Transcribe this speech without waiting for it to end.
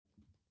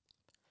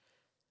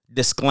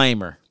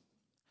Disclaimer.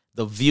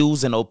 The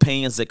views and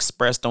opinions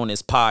expressed on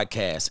this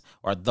podcast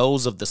are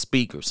those of the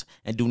speakers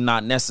and do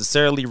not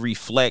necessarily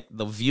reflect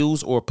the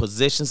views or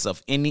positions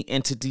of any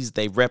entities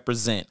they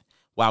represent.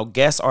 While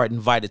guests are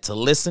invited to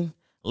listen,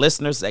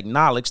 listeners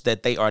acknowledge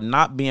that they are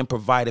not being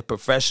provided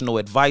professional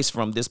advice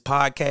from this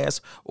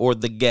podcast or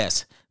the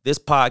guests. This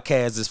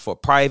podcast is for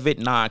private,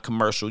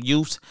 non-commercial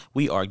use.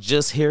 We are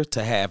just here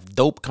to have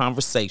dope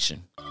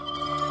conversation.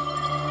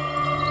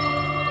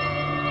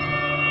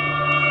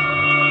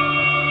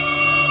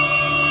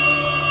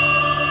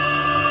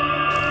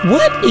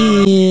 What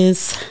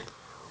is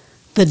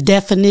the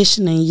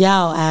definition in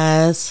y'all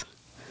eyes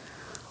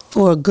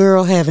for a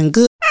girl having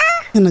good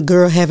and a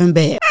girl having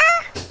bad?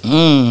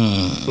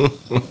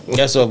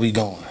 That's where we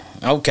going.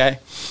 Okay.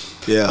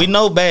 Yeah. We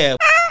know bad.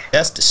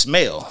 That's the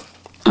smell.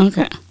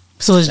 Okay.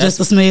 So it's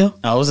just a smell?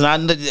 No, it's not.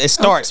 It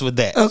starts with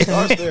that.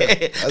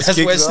 Okay. That's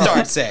where it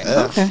starts at.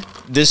 Yeah. Okay.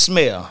 The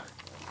smell.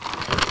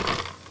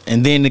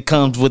 And then it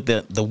comes with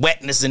the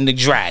wetness and the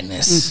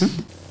dryness.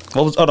 Mm-hmm.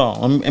 Hold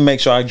on. Let me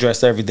make sure I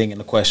address everything in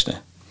the question.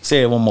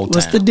 Say it one more time.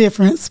 What's the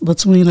difference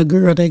between a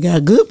girl that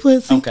got good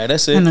pussy Okay,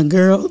 that's it. and a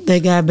girl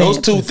that got bad Those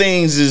two pussy?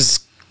 things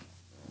is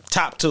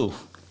top two.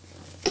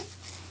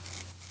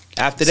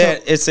 After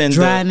that, it's in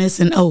dryness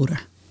and odor.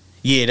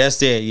 Yeah,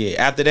 that's it.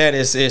 Yeah. After that,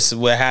 it's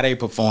how they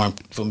perform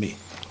for me.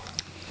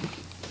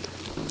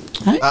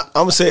 I'm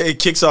gonna say it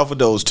kicks off with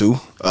those two.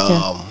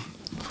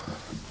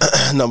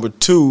 Number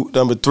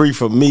three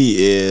for me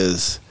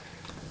is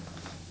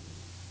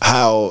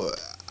how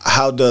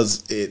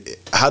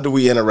do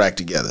we interact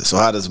together? So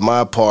how does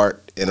my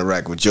part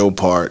interact with your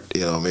part?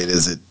 You know what I mean?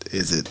 Is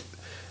it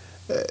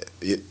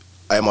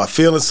am I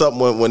feeling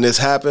something when this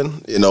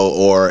happened? You know,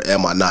 or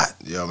am I not?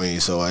 You know what I mean?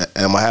 So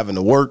am I having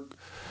to work,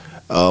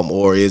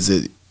 or is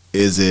it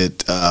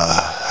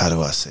how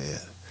do I say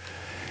it?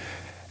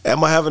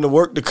 Am I having to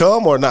work to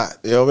come or not?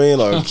 You know what I mean?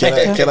 Or can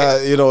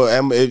I you know,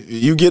 if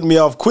you getting me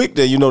off quick,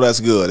 then you know that's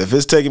good. If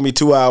it's taking me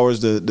 2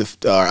 hours or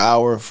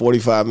hour,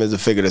 45 minutes to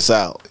figure this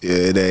out,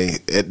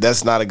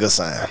 that's not a good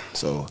sign.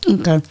 So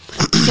Okay.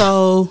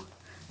 So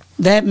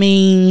that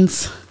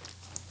means,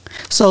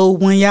 so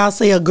when y'all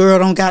say a girl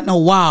don't got no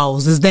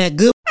walls, is that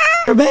good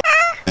or bad?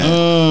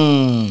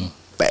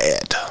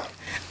 bad.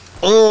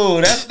 Oh,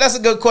 that's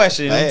a good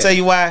question. Let me tell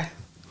you why.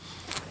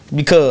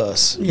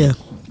 Because Yeah.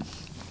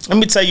 let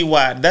me tell you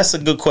why. That's a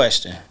good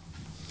question.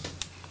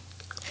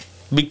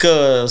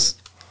 Because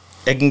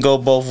it can go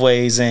both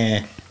ways,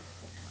 and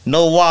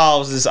no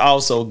walls is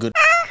also good.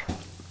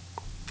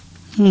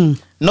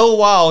 No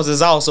walls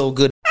is also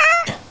good.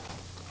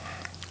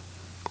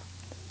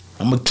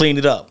 I'm gonna clean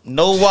it up.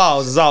 No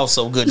walls is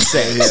also good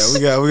sex.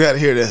 Yeah, we got to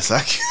hear this.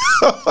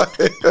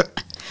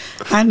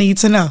 I need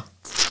to know.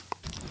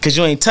 Cause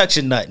you ain't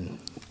touching nothing.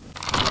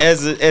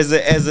 As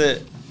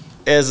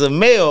a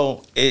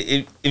male,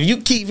 if you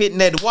keep hitting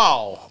that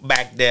wall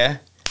back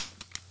there,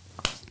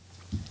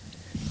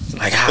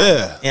 like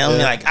damn,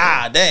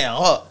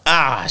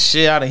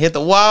 shit, I done hit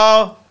the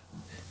wall.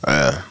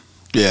 Yeah,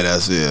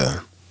 that's.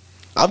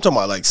 I'm talking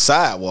about like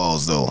side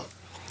walls though.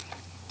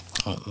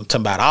 I'm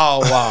talking about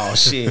all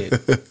walls, shit.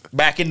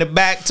 Back in the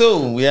back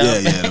too. Yeah,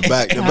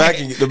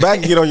 The back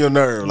can get on your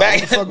nerve.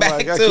 Like,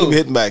 Back I too. keep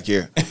hitting back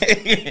here.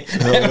 You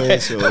know what I mean?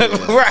 So,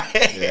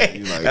 Right. Yeah,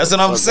 you like, that's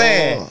what I'm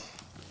saying.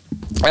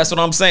 That's what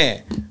I'm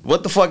saying.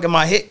 What the fuck am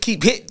I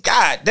keep hit?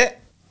 God, that.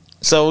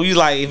 So you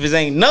like, if it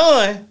ain't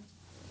none,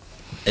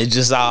 it's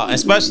just all.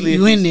 Especially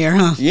You in there,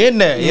 huh? You in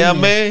there. You know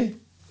what I mean?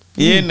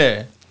 You in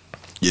there.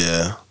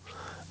 Yeah.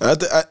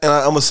 And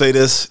I'm gonna say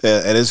this,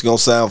 and it's gonna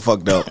sound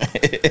fucked up,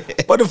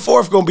 but the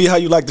fourth gonna be how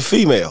you like the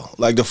female.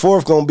 Like the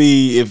fourth gonna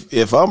be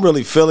if I'm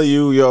really feeling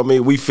you, you know what I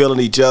mean. We feeling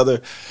each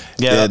other,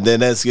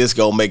 then it's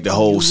gonna make the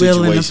whole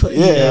situation.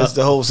 It's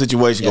the whole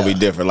situation gonna be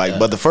different. Like,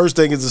 but the first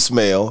thing is the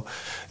smell,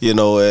 you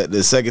know.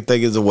 The second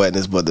thing is the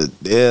wetness. But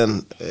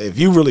then if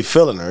you really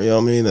feeling her, you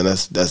know what I mean, then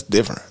that's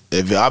different.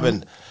 If I've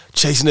been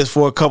chasing this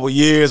for a couple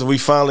years and we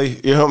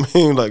finally, you know what I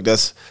mean, like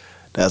that's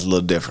a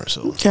little different.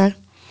 So Okay.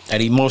 That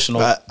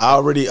emotional.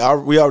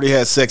 we already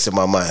had sex in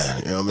my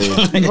mind. You know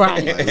what I mean?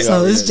 Right. Like,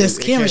 So it's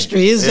just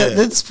chemistry. It's just,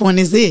 this point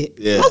is it.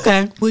 Yeah.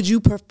 Okay. Would you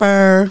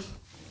prefer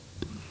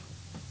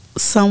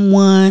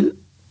someone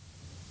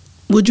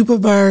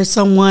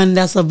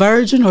that's a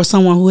virgin or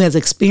someone who has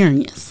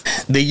experience?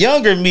 The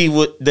younger me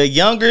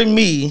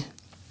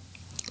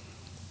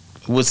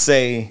would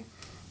say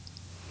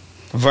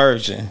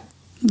virgin.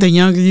 The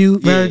younger you,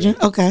 virgin?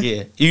 Yeah. Okay.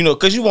 Yeah. You know,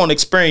 because you want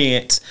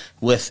experience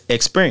with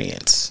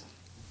experience.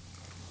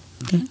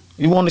 Okay.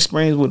 You want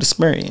experience with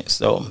experience.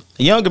 So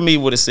the younger me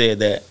would have said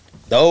that.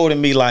 The older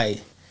me like,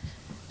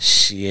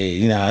 shit,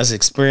 you know, it's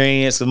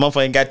experience. The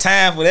motherfucker ain't got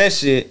time for that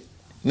shit.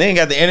 They ain't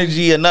got the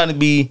energy or nothing to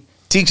be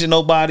teaching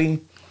nobody.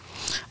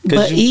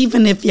 But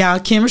even if y'all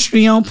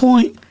chemistry on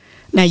point,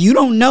 now you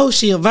don't know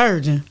she a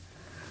virgin.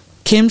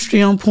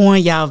 Chemistry on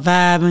point, y'all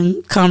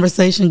vibing,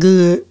 conversation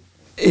good.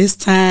 It's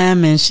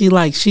time, and she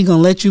gonna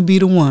let you be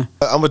the one.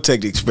 I'm gonna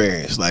take the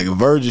experience. Like a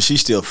virgin,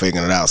 she's still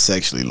figuring it out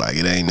sexually. Like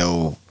it ain't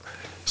no.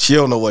 she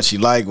don't know what she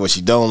like, what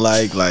she don't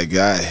like. Like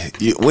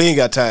we ain't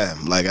got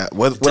time. Like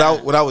when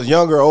I was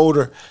younger,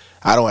 older,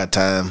 I don't have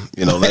time.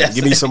 You know,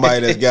 give me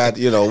somebody that's got,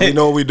 you know, we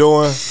know what we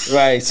doing.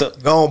 Right. So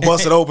go on,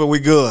 bust it open, we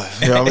good.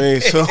 You know what I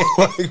mean? So,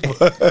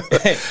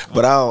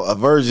 but a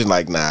virgin,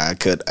 like, nah, I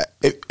could.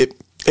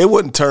 It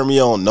wouldn't turn me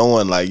on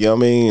knowing, like, you know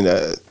what I mean?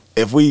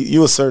 If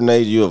you a certain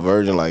age, you a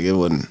virgin, like,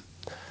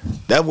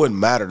 that wouldn't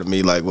matter to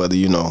me, like, whether,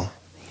 you know.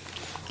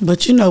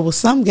 But you know, with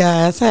some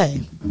guys,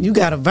 hey, you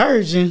got a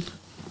virgin.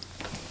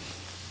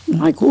 I'm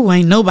like, ooh,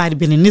 ain't nobody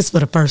been in this for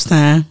the first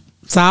time.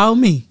 It's all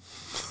me.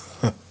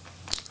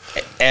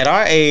 At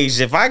our age,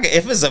 if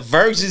it's a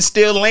virgin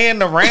still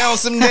laying around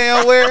some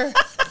damn where,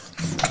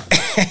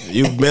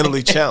 you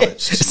mentally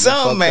challenged.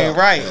 Something ain't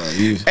right.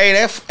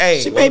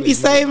 She may be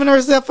saving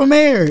herself for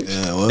marriage.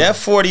 Yeah, well, that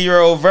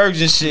 40-year-old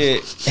virgin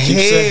shit.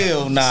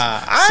 Hell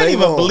nah. I ain't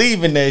even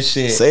believe in that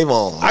shit. Save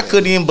on. I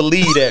couldn't even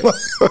believe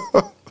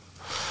that.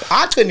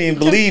 I couldn't even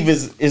believe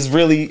it's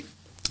really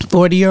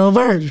 40-year-old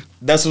virgin.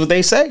 That's what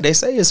they say. They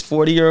say it's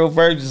 40-year-old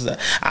virgins.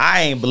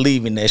 I ain't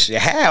believing that shit.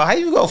 How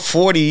you go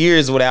 40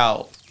 years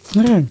without?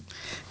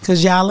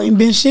 Because y'all ain't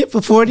been shit for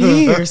 40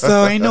 years,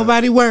 so ain't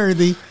nobody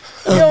worthy.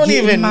 You don't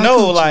even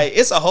know. Coochie. Like,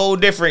 it's a whole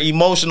different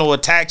emotional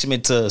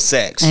attachment to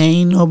sex.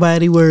 Ain't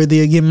nobody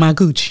worthy of getting my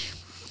coochie.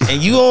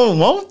 And you don't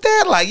want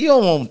that? Like, you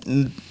don't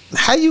want.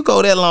 How you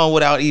go that long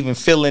without even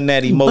feeling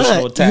that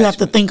emotional attachment? You have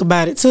to think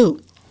about it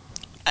too.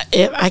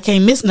 I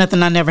can't miss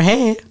nothing I never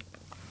had.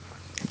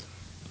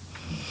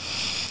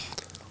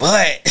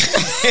 But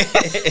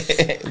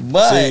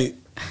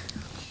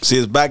see,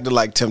 it's back to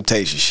like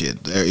temptation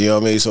shit. You know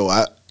what I mean?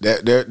 So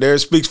there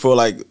speaks for,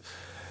 like,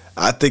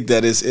 I think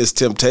that it's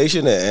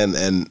temptation,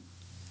 and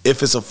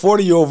if it's a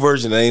 40-year-old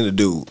virgin, it ain't a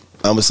dude.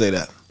 I'm gonna say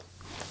that.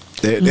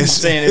 You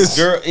saying it's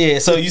girl? Yeah.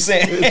 So you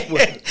saying if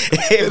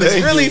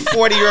it's really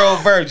 40-year-old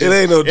virgin, it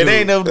ain't no dude. It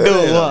ain't no dude.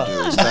 Nah,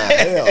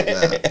 hell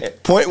nah.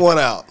 Point one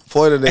out.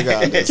 Point a nigga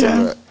out.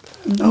 Yeah.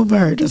 No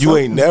virgin. You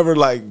ain't never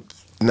like,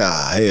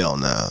 nah, hell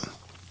nah.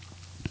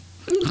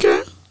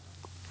 Okay.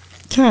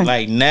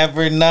 Like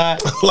never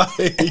not. Like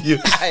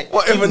if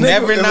a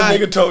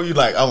nigga told you,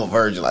 like, I'm a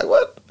virgin, like,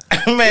 what?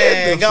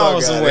 Man, go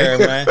on somewhere,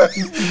 man.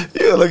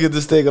 You look at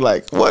this nigga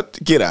like, what?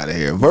 Get out of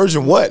here.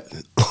 Virgin what?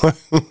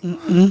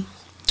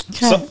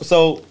 Okay.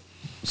 So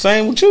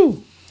same with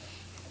you.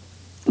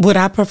 Would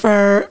I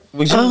prefer?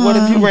 What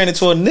if you ran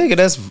into a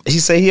nigga he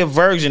say he a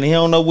virgin and he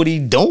don't know what he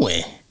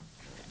doing?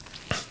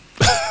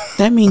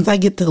 That means I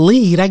get to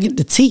lead. I get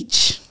to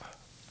teach.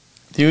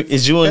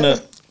 Is you in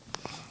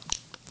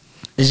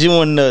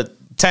the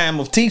time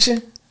of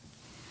teaching?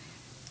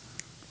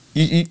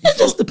 It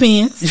just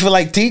depends. You feel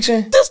like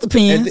teaching? Just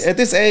depends. At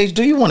this age,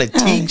 do you want to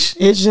teach?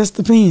 It just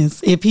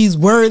depends. If he's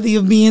worthy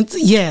of being,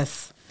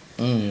 yes.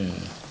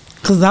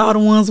 Because all the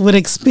ones with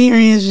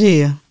experience,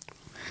 yeah.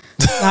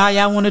 All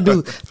y'all want to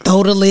do,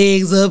 throw the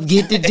legs up,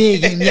 get the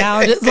digging.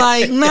 Y'all just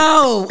like,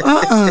 no,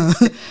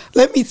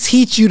 Let me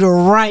teach you the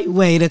right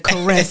way to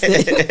caress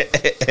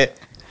it.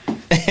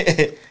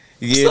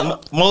 Yeah,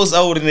 most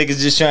older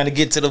niggas just trying to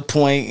get to the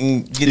point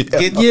and get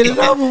it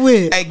over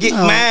with. Hey, get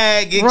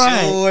mad, get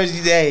yours.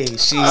 Hey, shit.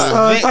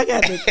 So if I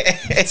got to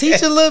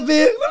teach a little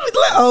bit,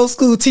 let old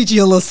school teach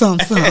you a little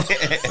something.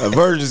 A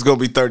virgin's gonna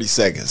be 30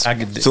 seconds.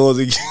 As soon as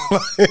it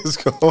it's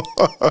going,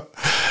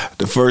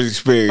 the first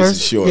experience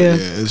is short. Yeah,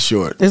 it's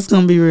short. It's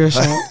gonna be real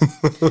short.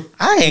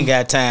 I ain't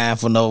got time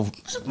for no.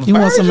 You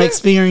want some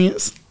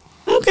experience?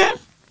 Okay.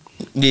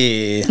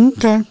 Yeah.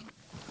 Okay.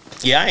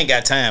 Yeah, I ain't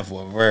got time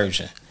for a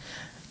virgin.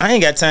 I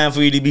ain't got time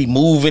for you to be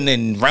moving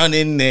and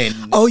running and.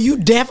 Oh, you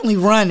definitely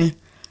running.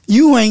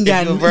 You ain't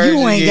got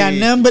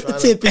nothing but the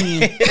tip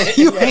in.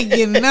 You ain't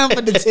getting nothing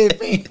but the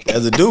tip in.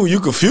 As a dude, you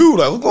confused.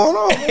 Like, what's going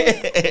on?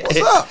 What's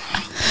up?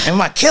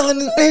 Am I killing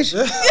this bitch?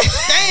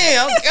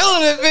 Damn, I'm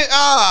killing this bitch.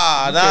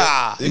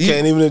 Nah. You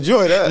can't even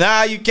enjoy that.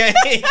 Nah, you can't.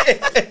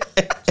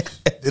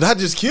 Did I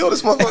just kill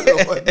this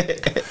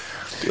motherfucker?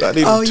 Do I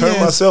need to turn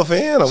myself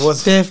in? Or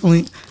what's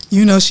definitely.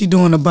 You know she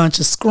doing a bunch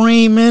of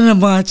screaming, a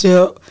bunch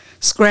of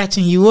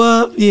scratching you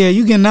up. Yeah,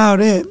 you getting all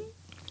that.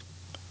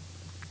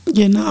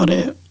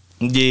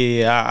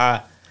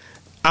 Yeah,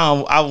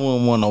 I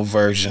wouldn't want no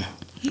virgin.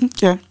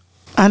 Okay.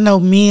 I know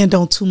men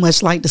don't too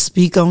much like to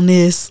speak on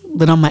this,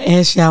 but I'm going to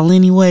ask y'all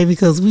anyway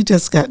because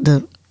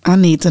I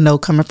need to know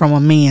coming from a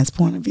man's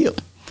point of view.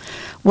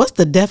 What's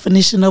the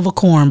definition of a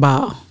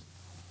cornball?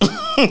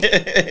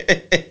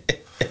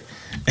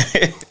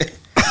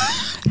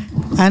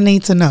 I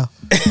need to know.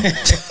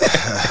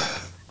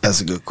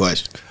 That's a good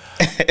question.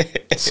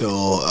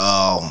 So,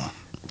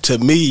 to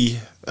me,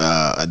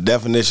 a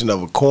definition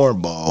of a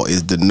cornball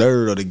is the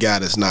nerd or the guy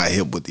that's not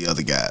hip with the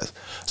other guys.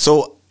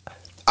 So,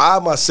 I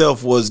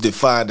myself was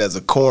defined as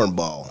a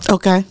cornball.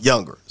 Okay.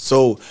 Younger.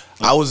 So,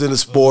 I was into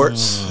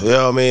sports. You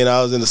know what I mean?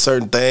 I was into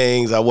certain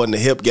things. I wasn't a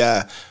hip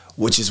guy,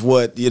 which is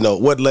what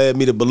led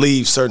me to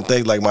believe certain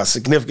things. Like my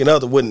significant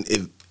other wouldn't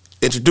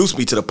introduce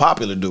me to the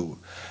popular dude.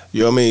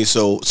 You know what I mean?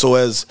 So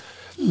as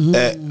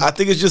I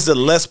think it's just a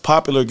less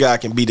popular guy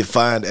can be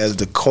defined as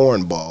the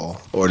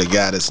cornball or the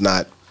guy that's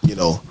not,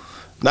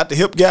 not the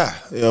hip guy.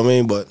 You know what I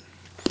mean? But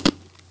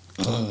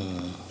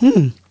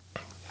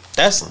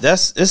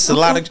That's it's a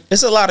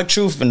lot of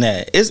truth in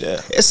that.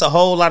 It's a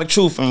whole lot of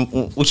truth in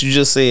what you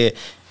just said,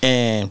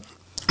 and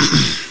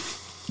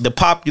the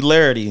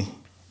popularity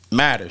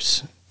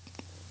matters.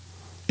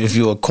 If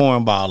you're a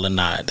cornball or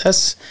not,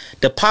 that's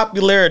the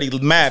popularity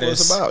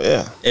matters. That's what it's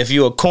about, yeah. If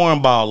you're a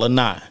cornball or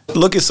not.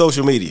 Look at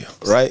social media,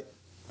 right?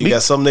 You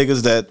got some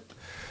niggas that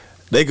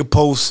they could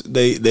post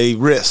they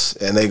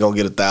wrist and they gonna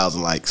get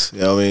 1,000 likes. You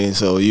know what I mean?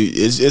 So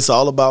it's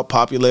all about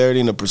popularity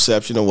and the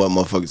perception of what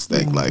motherfuckers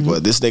think. Like, well,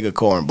 this nigga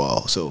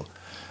cornball. So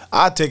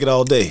I take it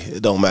all day.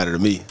 It don't matter to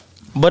me.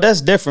 But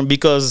that's different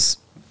because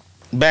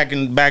back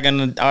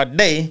in our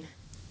day,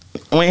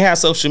 we ain't had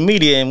social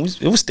media and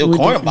it was still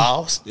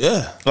cornballs.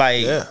 Yeah.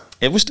 Like,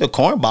 it was still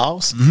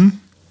cornballs. Mm-hmm.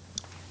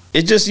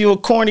 It's just you a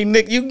corny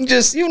nigga. You can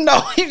just, you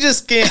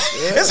just can't.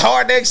 It's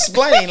hard to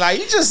explain. Like,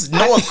 you just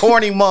know a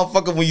corny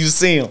motherfucker when you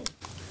see him.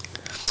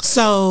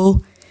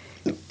 So,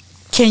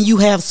 can you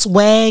have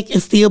swag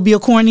and still be a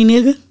corny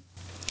nigga?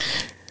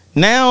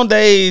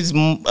 Nowadays,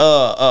 money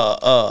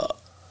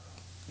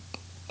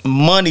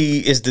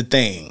is the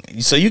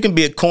thing. So you can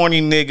be a corny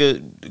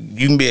nigga.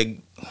 You can be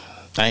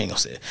I ain't gonna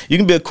say it. You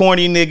can be a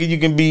corny nigga. You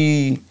can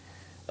be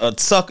a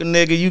sucker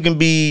nigga. You can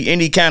be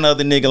any kind of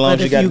other nigga as long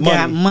as you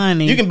got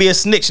money. You can be a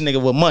snitch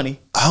nigga with money.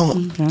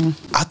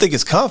 I think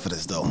it's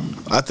confidence though.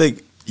 I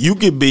think you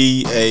could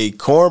be a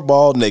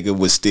cornball nigga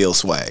with still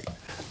swag.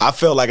 I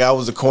felt like I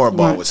was a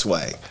cornball with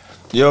swag.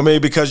 You know what I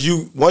mean? Because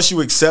once you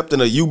accepting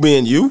a you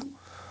being you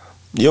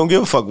don't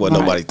give a fuck what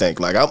nobody think.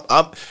 Like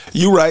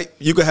you right.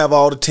 You can have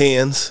all the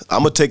 10s. I'm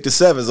gonna take the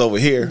 7s over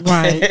here.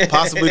 Right.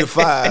 Possibly the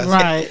 5s.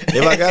 Right.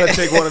 If I gotta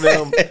take one of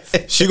them,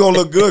 she gonna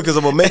look good because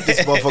I'm gonna make this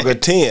motherfucker a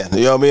 10.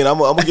 You know what I mean? I'm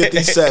gonna get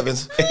these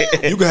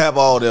 7s. You can have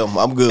all them.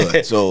 I'm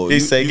good. So he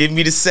say, give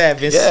me the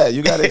 7s. Yeah,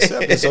 you gotta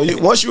accept it. So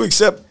once you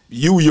accept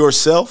you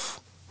yourself,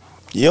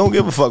 you don't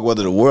give a fuck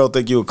whether the world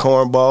think you a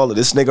cornball or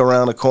this nigga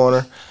around the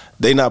corner.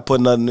 They not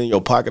putting nothing in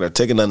your pocket or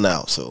taking nothing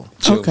out. So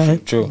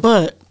true.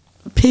 But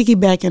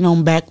piggybacking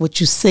on back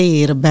what you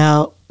said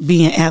about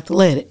being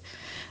athletic.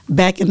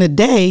 Back in the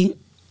day,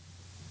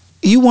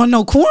 you wasn't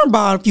no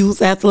cornball if you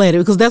was athletic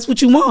because that's what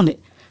you wanted.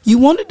 You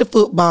wanted the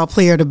football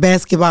player, the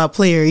basketball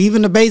player,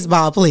 even the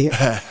baseball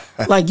player.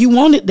 Like, you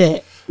wanted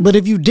that. But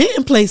if you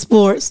didn't play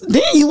sports,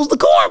 then you was the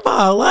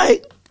cornball.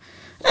 Like,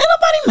 ain't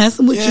nobody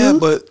messing with you. Yeah,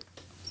 but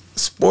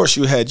sports,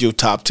 you had your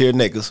top tier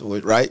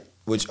niggas, right?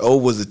 Which O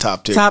was the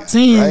top tier. Top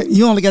 10. Right?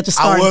 You only got your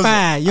starting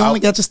 5. You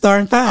only got your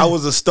starting 5. I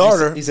was a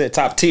starter. He said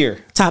top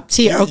tier. Top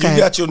tier, okay. You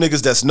got your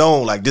niggas that's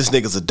known, like this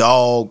nigga's a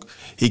dog.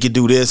 He could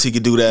do this, he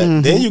could do that.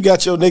 Mm-hmm. Then you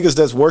got your niggas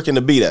that's working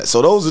to be that.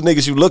 So those are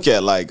niggas you look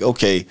at like,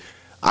 okay,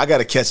 I got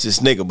to catch this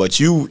nigga. But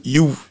you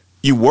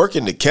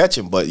working to catch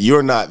him, but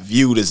you're not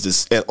viewed as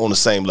this on the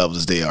same level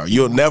as they are.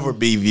 You'll never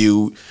be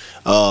viewed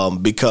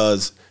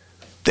because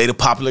they the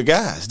popular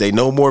guys. They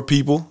know more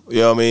people. You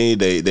know what I mean?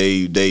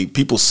 They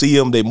people see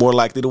them. They more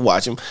likely to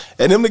watch them.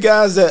 And them the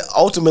guys that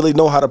ultimately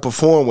know how to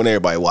perform when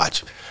everybody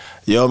watch.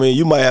 You know what I mean?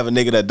 You might have a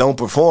nigga that don't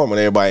perform when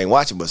everybody ain't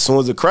watching, but as soon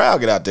as the crowd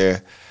get out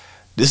there,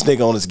 this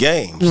nigga on his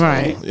game. So,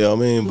 right. You know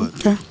what I mean?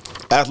 But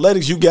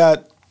athletics, you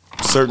got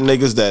certain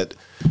niggas that,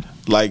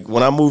 like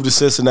when I moved to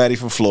Cincinnati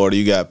from Florida,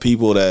 you got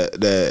people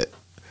that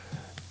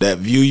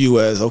view you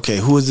as, okay,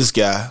 who is this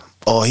guy?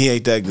 Oh, he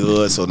ain't that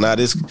good. So now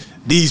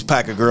these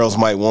pack of girls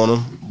might want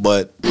him,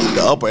 but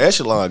the upper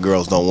echelon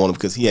girls don't want him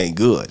because he ain't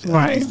good.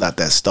 Right. He's not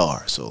that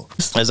star. So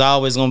there's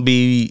always gonna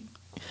be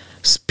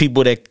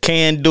people that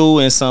can do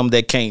and some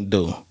that can't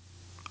do.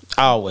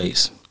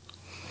 Always.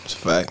 It's a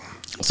fact.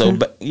 So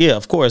yeah,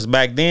 of course,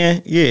 back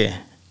then, yeah.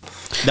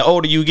 The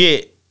older you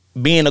get,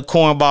 being a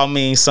cornball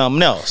means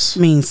something else.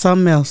 Means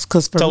something else.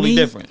 Because for totally me,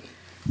 different.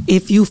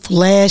 If you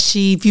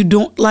flashy, if you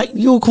don't, like,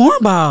 you're a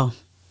cornball.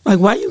 Like,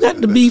 why you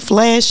got to be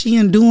flashy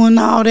and doing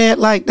all that?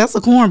 Like, that's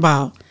a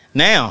cornball.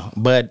 Now,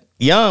 but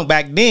young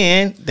back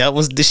then, that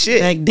was the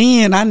shit. Back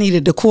then, I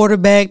needed the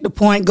quarterback, the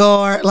point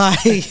guard.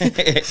 Like,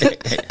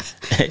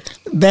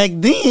 back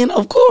then,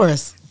 of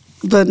course.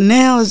 But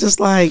now it's just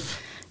like,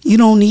 you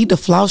don't need to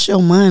floss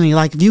your money.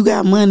 Like, if you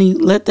got money,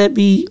 let that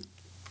be,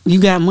 you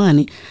got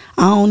money.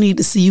 I don't need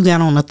to see you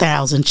got on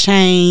 1,000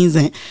 chains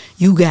and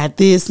you got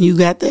this and you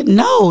got that.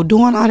 No,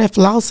 doing all that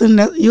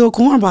flossing, you're a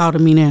cornball to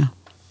me now.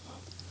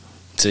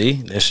 See,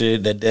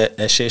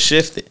 that shit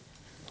shifted.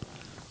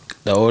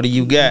 The older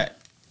you got,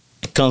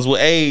 it comes with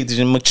age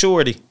and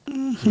maturity.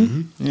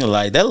 Mm-hmm. You're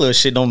like, that little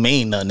shit don't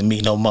mean nothing to me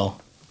no more.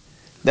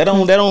 That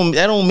don't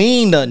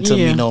mean nothing to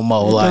me no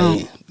more.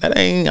 Like, that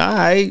ain't all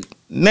right.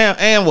 Now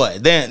and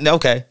what? Then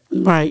okay.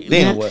 Right.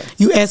 Then what?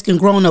 You asking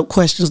grown up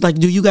questions like,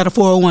 do you got a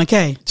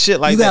 401k? Shit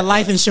like that. You got a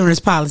life insurance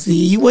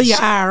policy. Where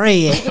your IRA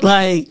at?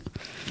 Like,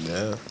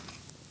 yeah.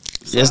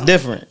 It's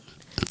different.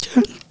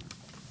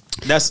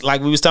 That's like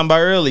we was talking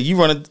about earlier. You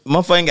run a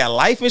motherfucker ain't got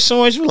life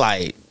insurance. You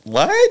like,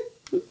 what?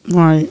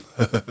 Right.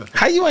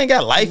 How you ain't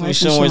got life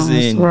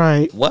insurance?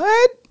 Right.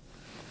 What?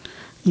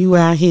 You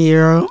out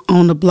here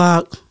on the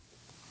block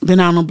been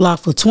out on the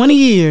block for 20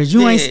 years.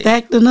 You ain't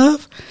stacked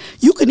enough.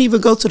 You can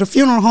even go to the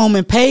funeral home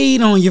and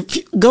paid on your.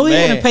 Go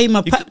ahead and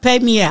pay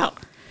me out.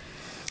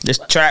 This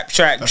trap.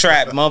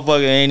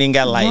 Motherfucker ain't even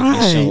got life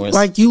insurance.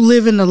 Like you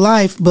living the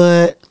life,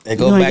 but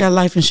you ain't got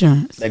life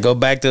insurance. They go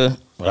back to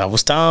what I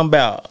was talking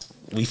about.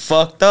 We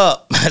fucked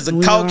up. As a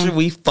culture,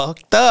 we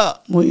fucked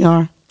up. We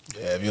are.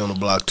 Yeah, if you're on the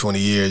block 20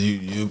 years,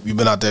 you've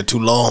been out there too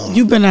long.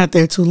 You've been out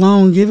there too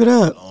long. Give it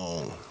up.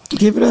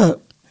 Give it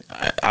up.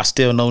 I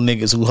still know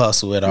niggas who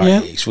hustle at our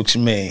age. What you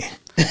mean?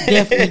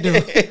 Definitely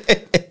do.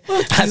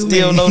 I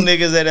still know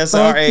niggas that's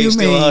our age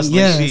still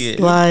hustling shit.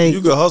 Like,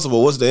 you can hustle, but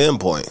what's the end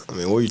point? I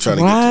mean, where are you trying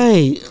to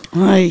get to?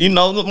 Right. You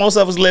know, most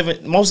of us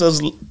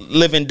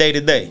living day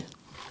to day.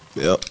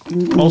 Yep.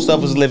 Most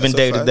of us living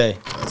day to day.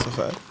 That's a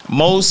fact.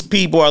 Most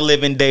people are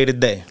living day to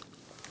day.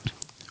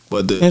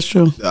 But that's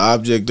true. The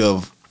object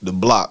of the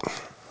block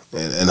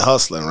and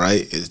hustling,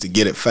 right, is to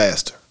get it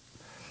faster.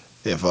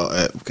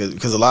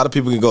 Because a lot of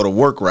people can go the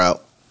work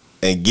route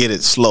and get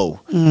it slow.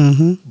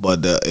 Mm-hmm. But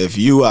if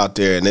you out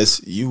there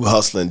and you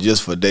hustling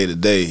just for day to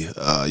day,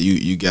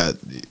 you got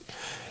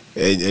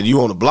and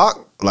you on the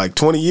block like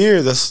 20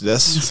 years.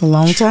 That's a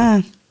long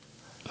time.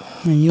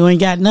 And you ain't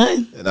got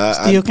nothing. And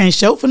I can't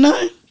show for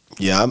nothing.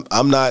 Yeah,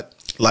 I'm not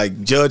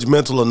like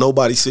judgmental of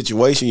nobody's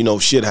situation. You know,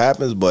 shit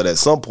happens, but at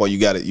some point you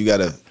gotta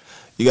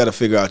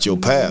figure out your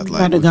path. You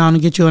gotta go on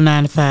and get you a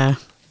 9 to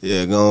 5.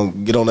 Yeah, go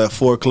get on that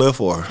forklift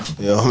or,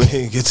 you know what I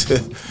mean? Get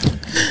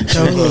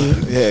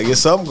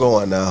something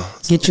going now.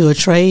 Get you a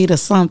trade or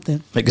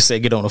something. Nigga say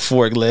get on a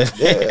forklift.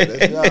 Yeah,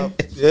 that's job.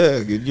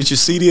 Yeah, get your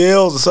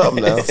CDLs or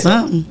something now.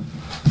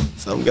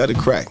 Something got to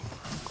crack.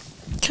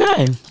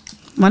 Okay.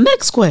 My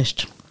next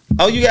question.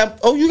 Oh, you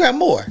got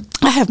more?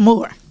 I have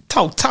more.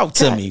 Talk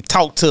to me.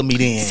 Talk to me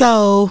then.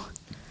 So,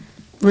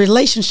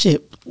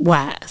 relationship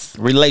wise.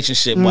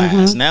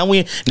 Mm-hmm.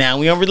 Now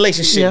we on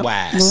relationship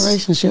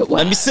wise.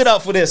 Let me sit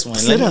up for this one.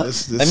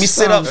 Let me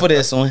sit up for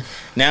this one.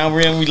 Now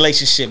we're in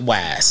relationship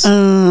wise.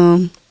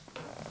 Who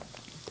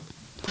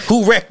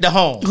wrecked the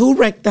home?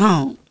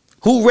 The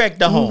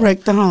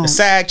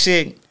side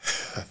chick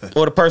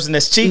or the person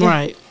that's cheating?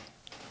 Right.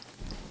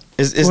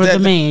 Is or that the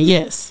man?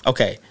 Yes.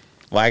 Okay.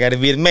 Well, I got to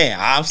be the man.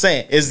 I'm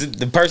saying, is it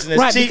the person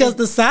that's cheating? Right, because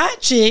the side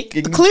chick,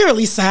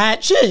 clearly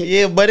side chick.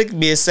 Yeah, but it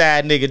could be a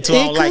side nigga too.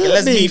 I don't like it.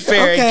 Let's be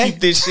fair and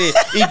keep this shit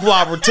equal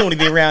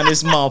opportunity around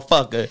this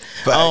motherfucker.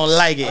 I don't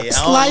like it.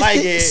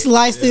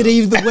 Slice it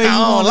either way you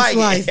want to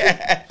slice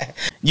it.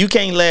 You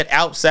can't let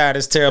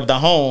outsiders tear up the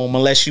home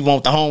unless you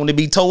want the home to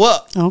be tore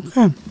up.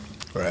 Okay.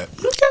 Right.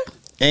 Okay.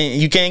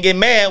 And you can't get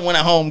mad when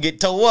a home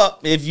get tore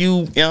up if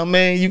you know what I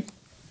mean?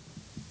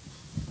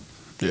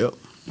 Yep.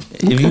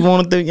 If you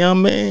wanted to, you know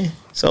what I mean?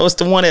 So it's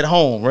the one at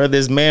home, whether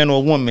it's man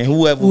or woman,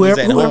 whoever was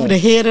at home. Whoever the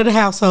head of the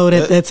household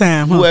at that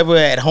time. Huh? Whoever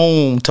at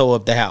home tore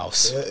up the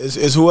house. Yeah,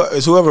 it's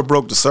whoever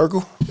broke the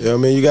circle. You know what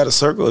I mean? You got a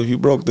circle. If you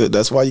broke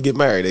that's why you get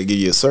married. They give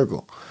you a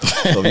circle.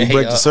 So if you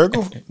break the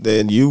circle,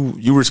 then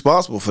you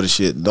responsible for the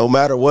shit. No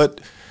matter what,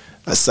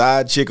 a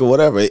side chick or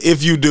whatever.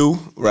 If you do,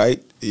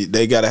 right,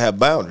 they got to have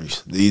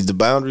boundaries. The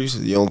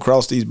boundaries. You don't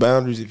cross these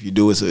boundaries. If you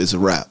do, it's a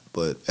wrap.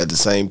 But at the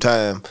same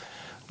time,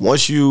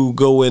 once you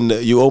go in,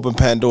 you open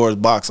Pandora's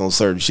box on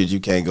certain shit, you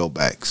can't go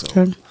back. So,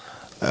 okay.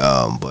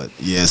 But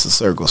yeah, it's a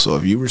circle. So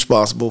if you're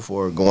responsible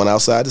for going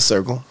outside the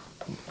circle,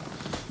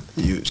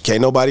 you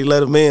can't nobody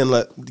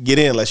get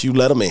in unless you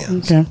let them in.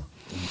 Okay.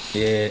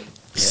 Yeah.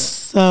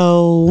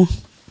 So,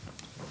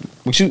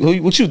 what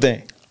you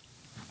think?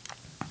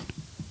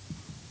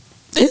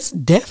 It's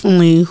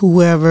definitely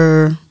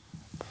whoever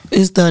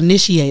is the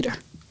initiator.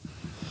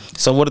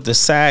 So what if the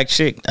side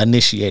chick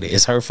initiated?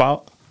 It's her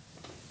fault?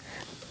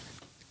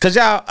 Cause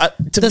y'all,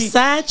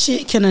 side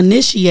chick can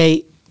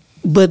initiate,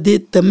 but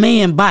did the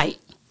man bite?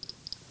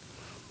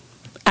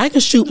 I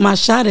can shoot my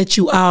shot at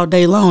you all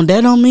day long.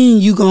 That don't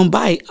mean you gonna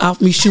bite off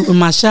me shooting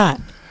my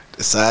shot.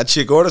 The side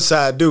chick or the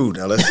side dude.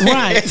 Now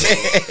right.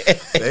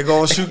 They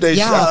gonna shoot their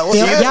shot.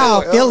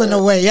 Y'all feeling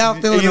away.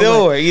 Either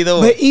or.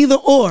 But either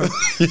or,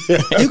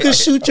 you can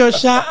shoot your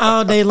shot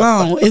all day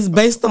long. It's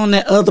based on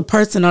that other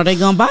person. Are they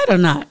gonna bite or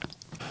not?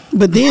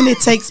 But then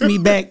it takes me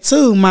back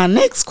to my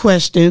next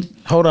question.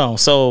 Hold on.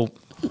 So.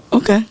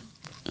 Okay.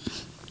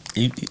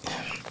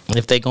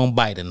 If they gonna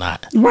bite or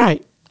not,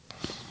 right?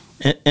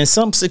 In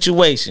some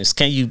situations,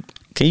 can you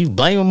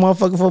blame a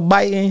motherfucker for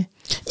biting?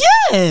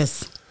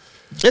 Yes.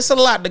 It's a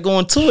lot to go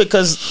into it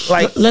because,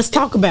 like, let's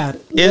talk about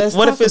it.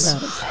 What if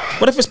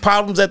it's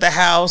problems at the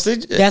house?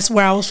 That's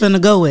where I was finna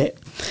go with.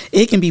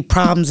 It can be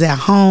problems at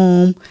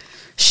home.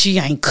 She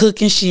ain't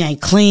cooking. She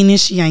ain't cleaning.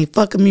 She ain't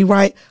fucking me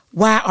right.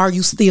 Why are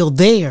you still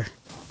there?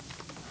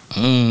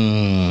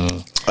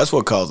 That's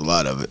what caused a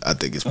lot of it. I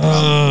think it's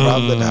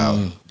problems at the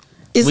house.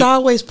 It's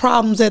always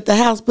problems at the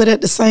house, but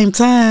at the same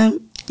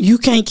time, you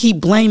can't keep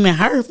blaming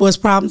her for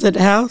problems at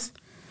the house.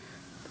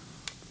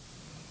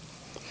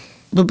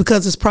 But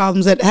because it's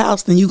problems at the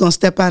house, then you gonna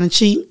step out and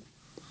cheat?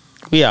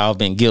 We all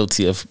been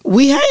guilty of.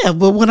 We have,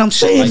 but what I'm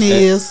saying like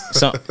is,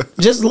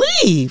 just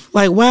leave.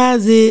 Like, why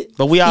is it?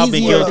 But we all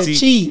been guilty. To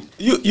cheat?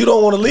 You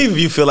don't want to leave if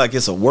you feel like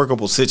it's a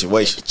workable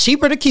situation.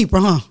 Cheaper to keep her,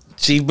 huh?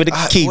 Cheaper to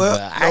keep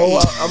her.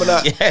 I'm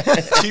not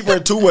cheaper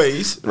in 2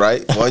 ways,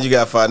 right? One, you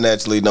got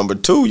financially. Number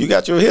 2, you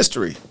got your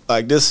history.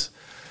 Like this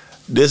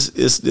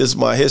is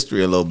my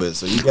history a little bit.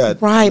 So you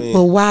got right,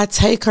 but why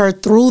take her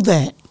through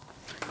that?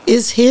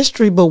 It's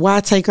history, but why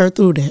take her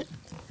through that?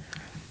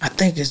 I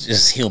think it's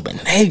just human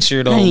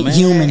nature, though, ain't man.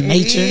 Human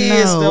nature,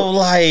 no. no.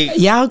 Like,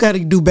 y'all got to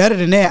do better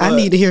than that. I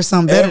need to hear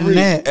something better than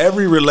that.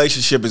 Every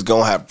relationship is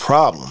gonna have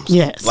problems.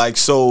 Yes. Like,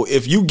 so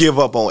if you give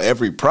up on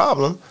every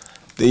problem,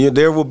 then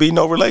there will be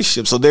no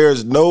relationship. So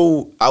there's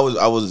no. I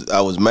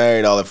was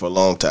married all that for a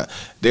long time.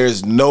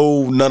 There's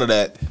none of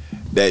that.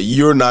 That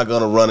you're not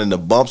gonna run into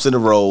bumps in the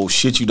road,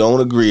 shit you don't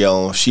agree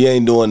on. She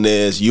ain't doing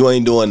this, you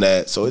ain't doing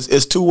that. So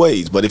it's 2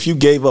 ways. But if you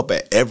gave up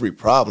at every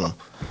problem,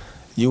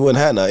 you wouldn't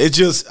have none. It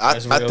just I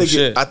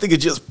think it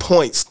just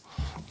points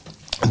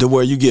to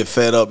where you get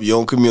fed up, you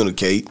don't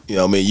communicate. You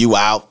know what I mean? You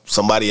out,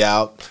 somebody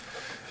out,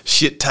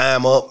 shit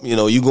time up, you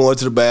know, you going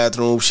to the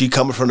bathroom, she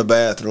coming from the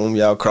bathroom,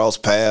 y'all cross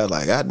paths,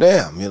 like, God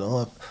damn, you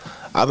know,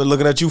 I've been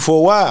looking at you for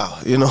a while,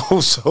 you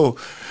know, so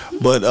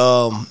but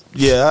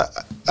yeah,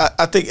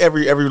 I think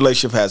every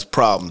relationship has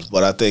problems,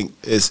 but I think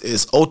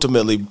it's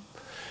ultimately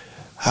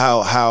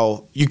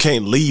how you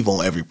can't leave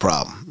on every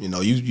problem. You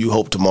know, you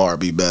hope tomorrow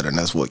be better, and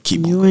that's what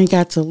keeps you. Ain't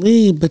got to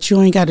leave, but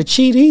you ain't got to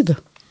cheat either.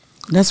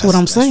 That's what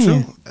I'm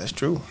saying. That's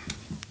true.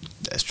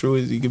 That's true.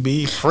 You could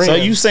be friends. So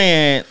you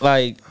saying,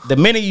 like, the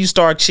minute you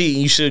start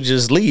cheating, you should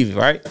just leave,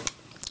 right?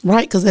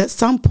 Right, because at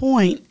some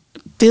point,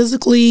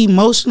 physically,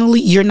 emotionally,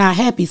 you're not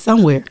happy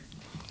somewhere.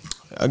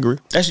 I agree.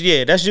 That's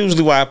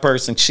usually why a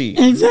person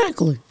cheats.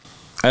 Exactly.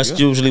 That's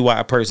usually why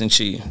a person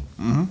cheats.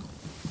 Mm-hmm.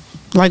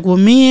 Like with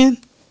men,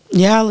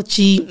 y'all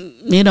cheat,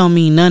 it don't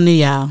mean nothing to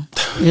y'all.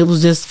 It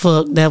was just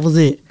fuck, that was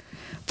it.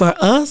 For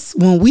us,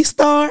 when we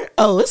start,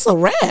 it's a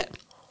wrap.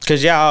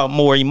 Because y'all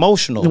more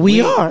emotional.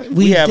 We are.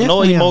 We have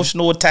no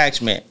emotional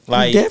attachment.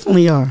 Like, we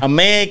definitely are. A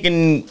man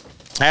can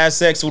have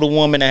sex with a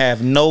woman and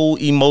have no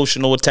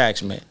emotional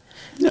attachment.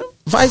 No.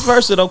 Vice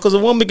versa, though, because a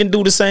woman can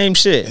do the same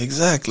shit.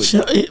 Exactly.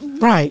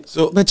 Right.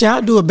 So, but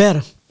y'all do it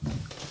better.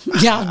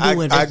 Y'all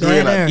do it I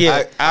agree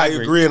better. I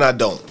agree and I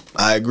don't.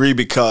 I agree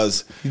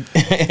because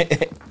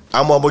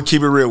I'm gonna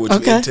keep it real with you.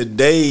 Okay. In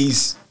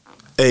today's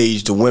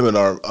age, the women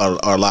are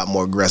a lot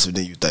more aggressive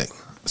than you think.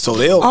 So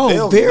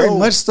they'll very know,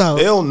 much so.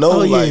 They'll know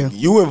like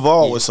you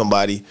involved with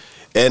somebody,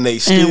 and they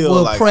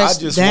still like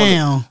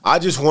I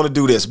just want to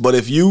do this. But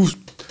if you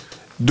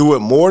do it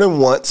more than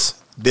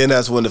once, then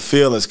that's when the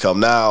feelings come.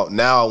 Now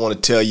I want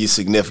to tell you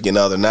significant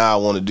other. Now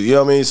I want to do. You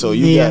know what I mean? So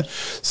you got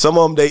some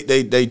of them.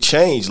 They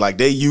change. Like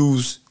they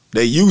use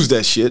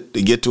that shit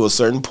to get to a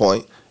certain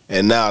point,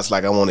 and now it's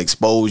like I want to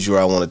expose you. Or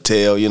I want to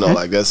tell. You know,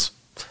 like that's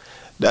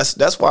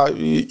why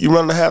you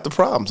run into half the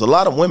problems. A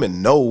lot of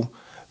women know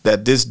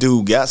that this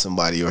dude got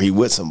somebody or he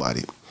with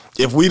somebody.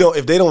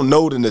 If they don't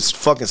know, then there's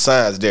fucking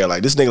signs there.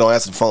 Like this nigga don't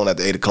answer the phone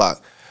after 8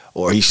 o'clock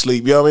or he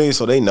sleep. You know what I mean?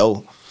 So they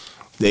know.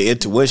 Their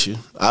intuition,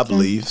 I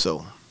believe.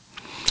 So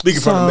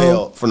speaking from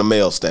the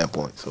male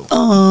standpoint. So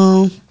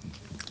I'm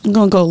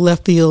gonna go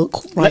left field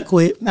right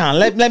quick. Nah,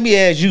 let me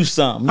ask you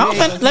something.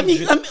 Let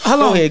me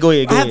hold on. Go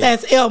ahead. I have to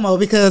ask Elmo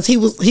because he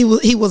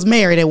was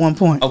married at one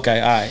point. Okay,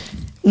 all right.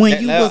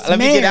 When you was let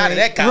married, me get out of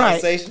that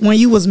conversation. Right, when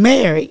you was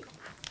married,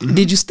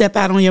 did you step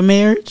out on your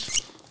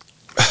marriage?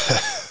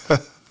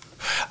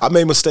 I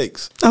made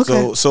mistakes.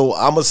 Okay. So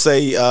I'm gonna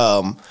say,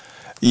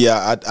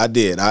 yeah, I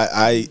did.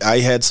 I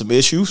had some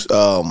issues.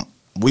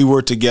 We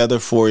were together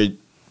for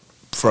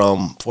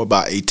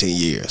about 18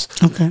 years.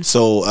 Okay.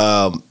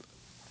 So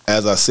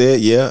as I said,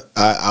 yeah,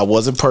 I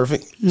wasn't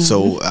perfect. Mm-hmm.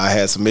 So I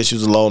had some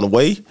issues along the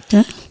way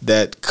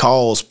that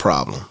caused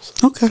problems.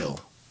 Okay. So,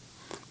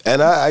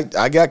 and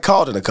I got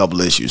caught in a couple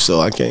of issues,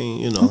 so I can't,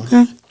 you know.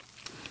 Okay.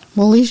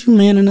 Well, at least you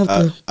man enough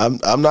to.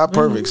 I'm not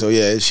perfect, so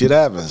yeah, shit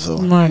happens. So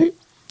right.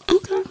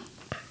 Okay.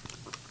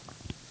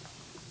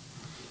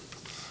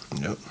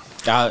 Yep.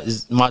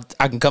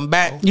 I can come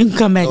back. You can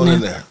come back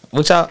now.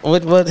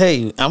 What?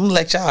 Hey, I'm gonna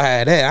let y'all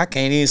have that. I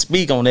can't even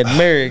speak on that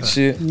marriage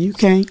shit. You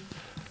can't.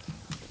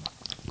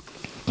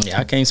 Yeah,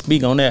 I can't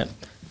speak on that.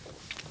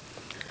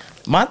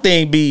 My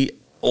thing be,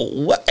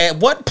 at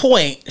what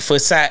point for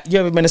side? You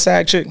ever been a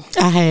side chick?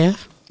 I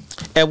have.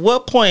 At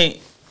what point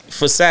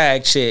for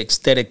side chicks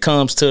that it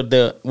comes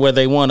to where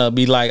they want to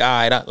be like,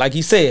 all right, like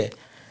you said,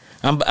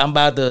 I'm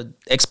about to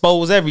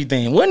expose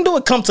everything. When do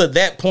it come to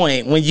that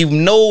point when you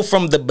know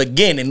from the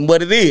beginning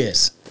what it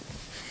is?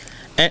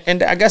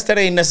 And I guess that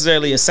ain't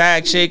necessarily a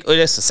side chick or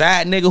just a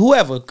side nigga,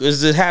 whoever,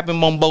 because it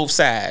happened on both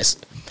sides.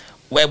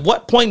 At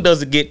what point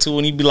does it get to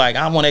when you be like,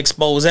 I want to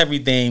expose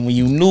everything when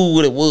you knew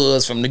what it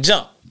was from the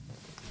jump?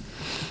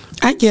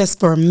 I guess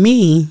for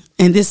me,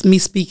 and this me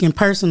speaking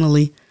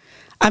personally,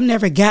 I've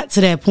never got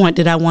to that point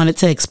that I wanted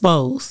to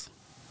expose.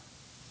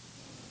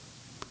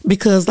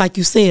 Because like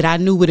you said, I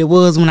knew what it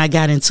was when I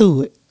got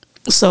into it.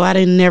 So I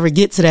didn't never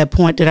get to that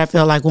point that I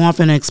felt like, well, I'm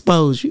finna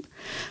expose you.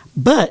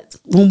 But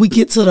when we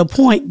get to the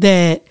point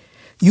that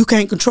you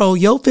can't control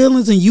your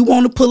feelings and you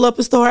want to pull up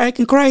and start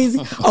acting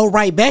crazy,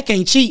 right back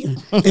ain't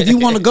cheating. If you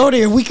want to go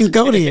there, we can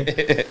go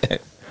there.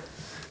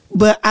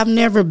 But I've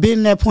never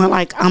been that point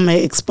like I'm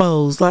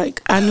exposed.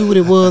 Like I knew what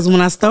it was when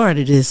I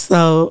started this,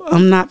 so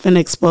I'm not finna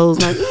expose.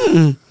 Like,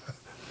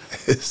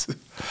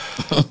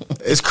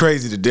 it's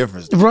crazy the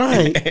difference,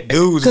 right?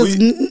 Dudes,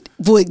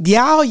 but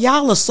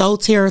y'all are so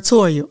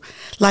territorial.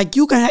 Like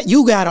you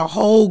got a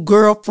whole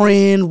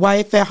girlfriend,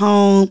 wife at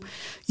home.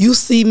 You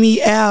see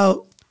me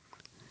out,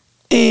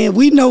 and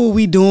we know what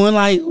we doing.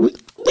 Like we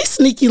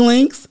sneaky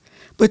links.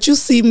 But you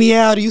see me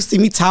out, or you see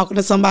me talking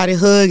to somebody,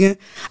 hugging,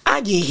 I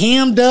get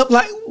hemmed up.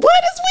 Like,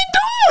 what is we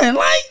doing?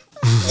 Like,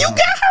 you got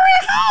her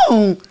at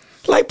home.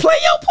 Like, play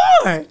your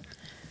part.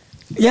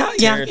 Y'all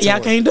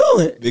can't do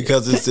it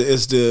because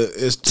it's the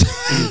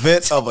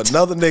event of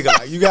another nigga.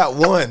 Like, you got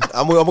one.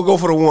 I'm gonna go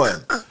for the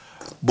one.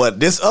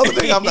 But this other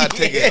nigga, I'm not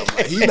taking him.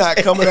 Like, he not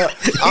coming up.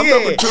 I'm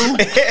number 2.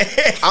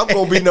 I'm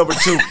gonna be number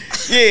 2.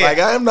 Yeah. Like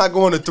I am not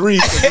going to 3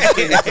 because this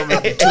nigga coming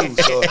up to 2.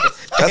 So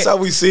that's how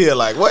we see it.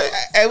 Like what?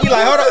 And we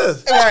like, hold on.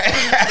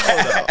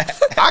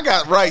 I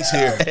got rights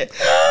here.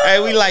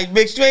 Hey, we like,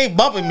 bitch, you ain't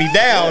bumping me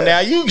down now.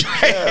 You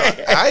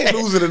I ain't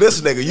losing to this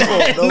nigga. You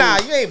don't know. Nah,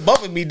 you ain't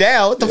bumping me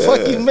down. What the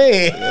fuck you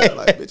mean? Yeah,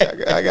 like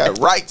bitch, I got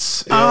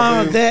rights. You know what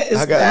I mean? That is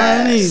I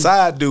got funny.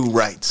 Side dude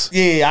rights.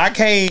 Yeah, I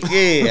can't.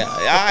 Yeah,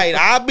 all right,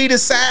 I'll be the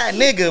side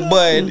nigga,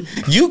 but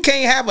you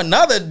can't have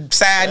another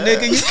side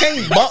nigga. You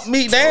can't bump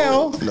me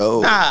down.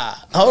 No. Nah,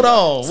 hold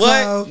on.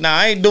 What? Nah,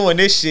 I ain't doing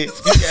this shit.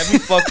 You got me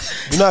fucked.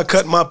 You're not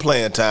cutting my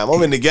playing time.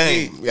 I'm in the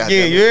game. Yeah,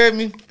 you heard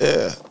me?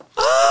 Yeah.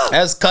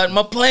 That's cutting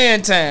my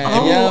playing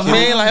time. You know what I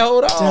mean? Like,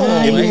 hold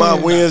on. Give me my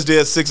Wednesday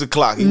at 6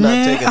 o'clock. He's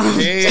not taking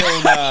this.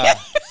 Hell nah.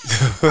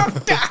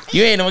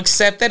 You ain't gonna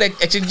accept that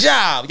at your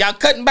job. Y'all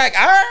cutting back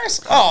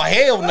ours? Oh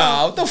hell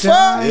no! What the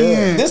fuck?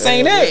 Yeah. This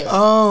ain't it.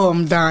 Oh,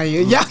 I'm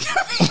dying. Y'all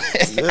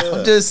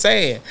I'm just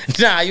saying.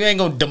 Nah, you ain't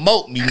gonna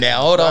demote me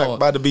now. Hold on.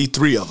 About to be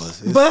 3 of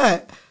us.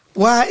 But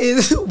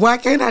why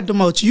can't I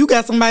demote you? You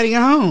got somebody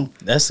at home.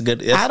 That's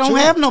good. I don't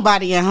have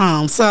nobody at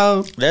home,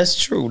 so that's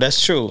true.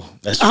 That's true.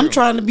 I'm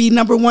trying to be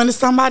number 1 in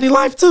somebody's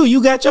life too.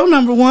 You got your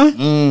number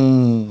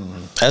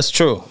 1. That's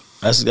true.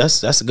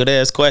 That's a good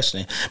ass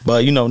question.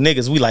 But you know,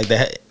 niggas, we like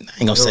that. I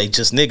ain't gonna say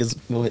just niggas.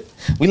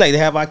 We like to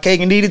have our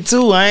cake and eat it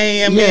too.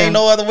 Ain't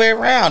no other way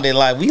around it.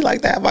 Like we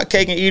like to have our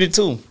cake and eat it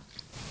too.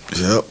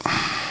 Yep.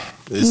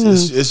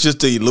 It's just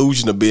the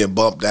illusion of being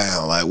bumped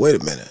down. Like, wait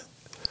a minute.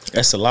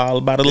 That's a lot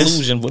about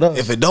illusion with us.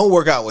 If it don't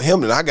work out with him,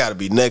 then I got to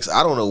be next.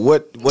 I don't know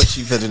what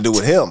she finna do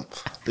with him.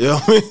 You know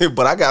what I mean?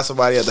 But I got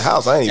somebody at the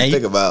house. I ain't even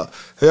think about.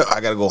 Yeah, I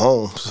gotta go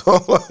home.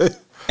 So,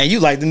 and you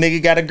like the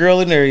nigga got a girl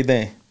and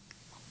everything.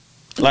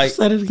 Like,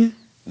 say it again.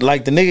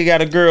 Like the nigga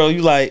got a girl,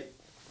 you like,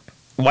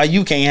 why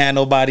you can't have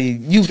nobody?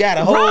 You got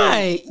a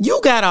whole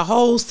you got a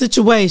whole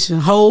situation,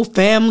 whole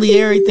family,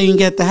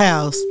 everything at the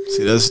house.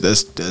 See,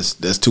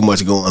 that's too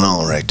much going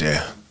on right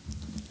there.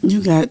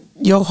 You got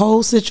your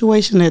whole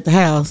situation at the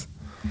house.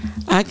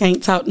 I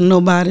can't talk to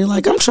nobody.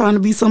 Like I'm trying to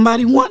be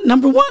somebody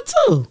number 1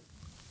 too.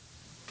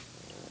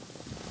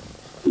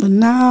 But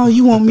now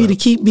you want me to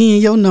keep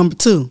being your number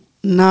 2.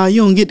 No,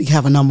 you don't get to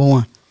have a number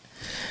 1.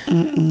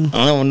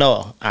 I don't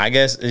know. I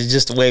guess it's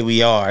just the way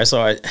we are. It's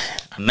our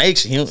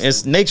nature.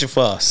 It's nature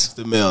for us. It's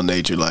the male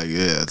nature, like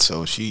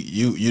So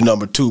you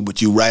number 2,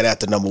 but you right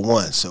after number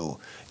 1. So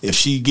if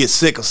she gets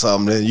sick or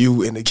something, then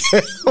you in the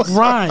game.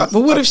 Right.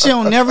 But what if she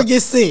don't never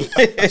get sick?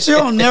 She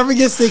don't never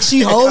get sick.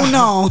 She holding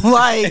on.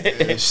 Like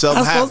if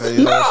something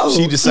happens,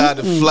 she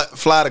decided to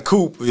fly the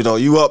coop. You know,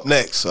 you up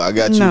next. So I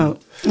got you a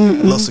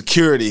little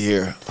security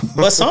here.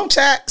 But some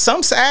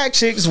side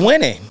chicks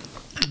winning.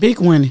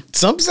 Big winning.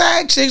 Some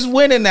side chicks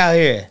winning out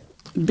here.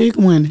 Big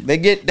winning.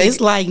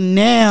 It's like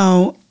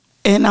now,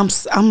 and I'm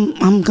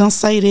gonna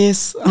say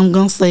this. I'm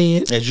gonna say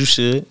it. As you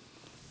should.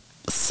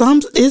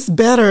 It's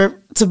better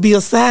to be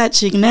a side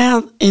chick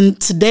now in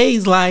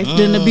today's life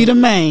than to be the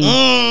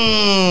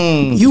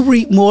main. You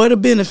reap more of the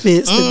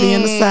benefits to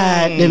being the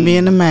side than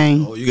being the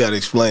main. Oh, you gotta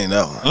explain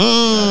that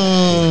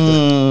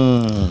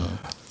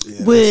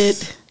one.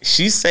 With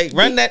she say,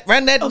 run that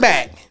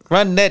back.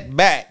 Run that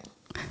back.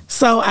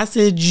 So I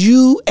said,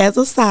 you as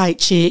a side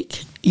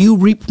chick, you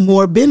reap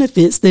more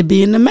benefits than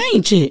being the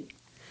main chick.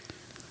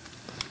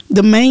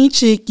 The main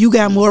chick, you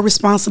got more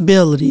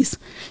responsibilities.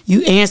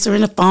 You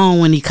answering the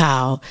phone when he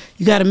call.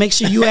 You got to make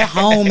sure you at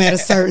home at a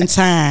certain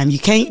time. You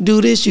can't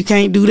do this, you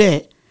can't do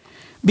that.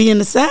 Being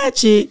the side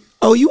chick,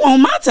 you on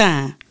my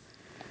time.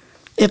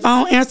 If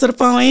I don't answer the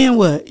phone, and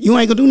what? You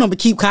ain't gonna do nothing but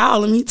keep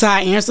calling me till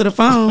I answer the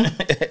phone.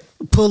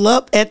 Pull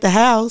up at the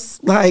house,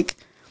 like,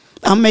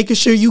 I'm making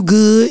sure you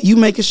good. You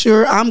making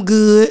sure I'm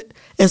good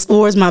as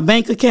far as my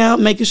bank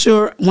account. Making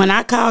sure when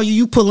I call you,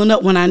 you pulling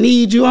up when I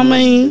need you. I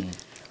mean,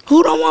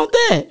 who don't want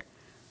that?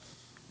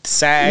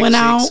 Side when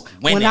I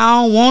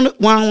don't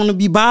want to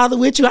be bothered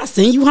with you, I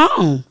send you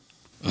home.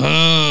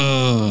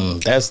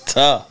 That's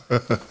tough.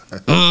 That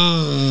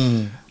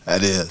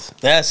is.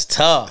 That's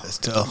tough. That's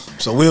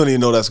tough. So we don't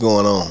even know that's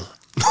going on.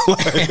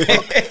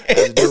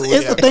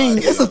 It's a thing.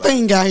 It's a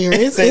thing out here.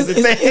 It's a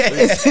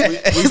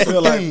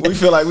thing. We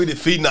feel like we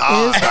defeating the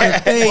odds.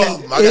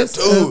 It's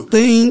a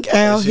thing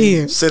out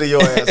here. Sit in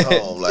your ass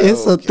home. Like,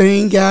 it's a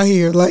thing out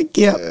here. Like,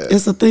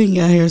 it's a thing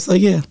out here. So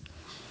yeah.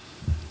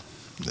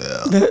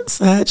 The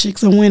side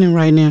chicks are winning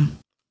right now.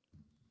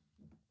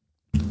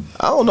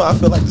 I don't know. I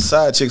feel like the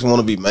side chicks want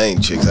to be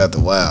main chicks after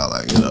a while.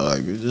 Like, you know,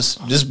 like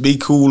just be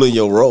cool in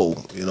your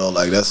role. You know,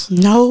 like that's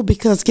no,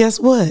 because guess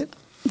what?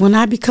 When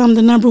I become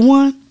the number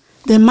one,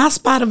 then my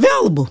spot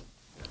available.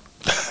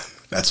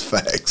 That's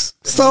facts.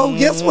 So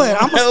guess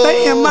what? I'm gonna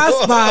stay in my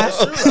spot.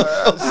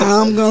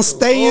 I'm gonna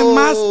stay in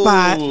my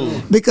spot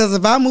because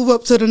if I move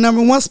up to the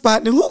number one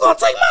spot, then who gonna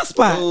take my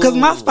spot? Because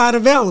my spot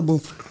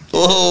available.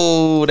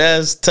 Oh,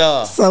 that's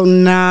tough. So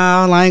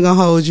no, I ain't gonna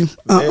hold you.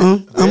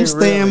 I'm gonna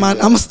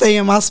stay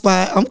in my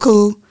spot. I'm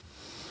cool.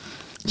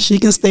 She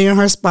can stay in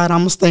her spot. I'm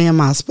gonna stay in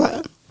my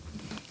spot.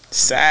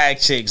 Side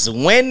chicks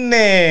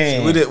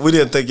winning. We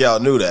didn't think y'all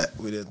knew that.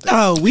 We didn't think.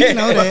 Oh, we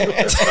know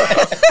that.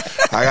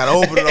 I gotta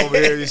open it over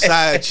here. The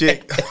side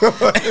chick.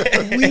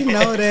 We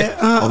know that.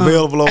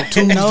 Available on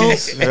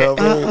Tuesdays. You know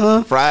what I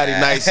mean? Friday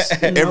nights.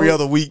 Every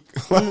other week.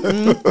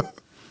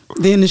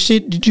 Then the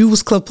shit that you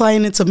was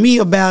complaining to me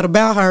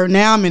about her,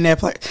 now I'm in that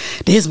place.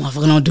 This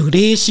motherfucker don't do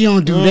this, she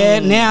don't do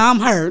that. Now I'm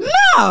hurt. No,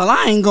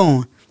 I ain't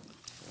going.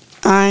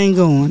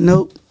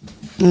 Nope.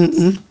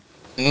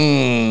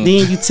 Then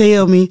you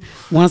tell me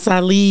once I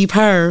leave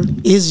her,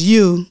 it's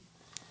you.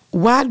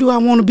 Why do I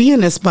want to be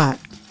in that spot?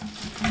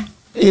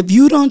 If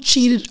you don't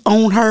cheated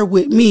on her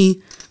with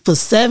me for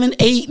 7,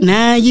 8,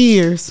 9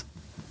 years,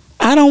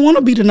 I don't want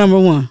to be the number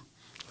one.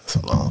 That's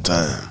a long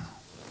time.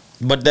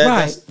 But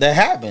that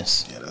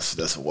happens. Yeah,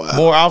 that's a while.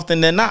 More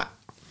often than not.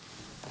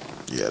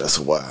 Yeah, that's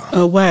a while.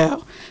 Oh,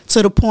 wow.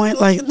 To the point,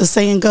 like the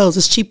saying goes,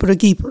 it's cheaper to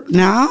keep her.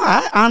 Now,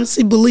 I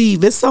honestly believe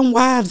there's some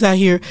wives out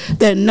here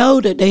that know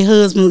that their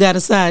husband got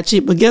a side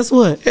chick, but guess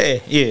what?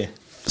 Yeah.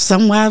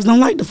 Some wives don't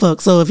like to fuck.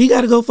 So if he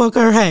got to go fuck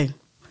her, hey,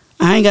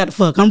 I ain't got to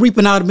fuck. I'm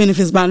reaping all the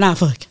benefits by not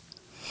fucking.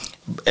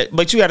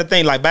 But you got to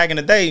think, like back in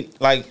the day,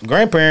 like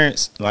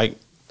grandparents, like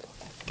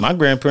my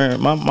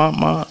grandparents,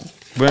 my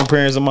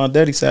grandparents on my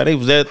daddy's side, they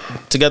was there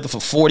together for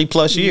 40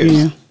 plus years.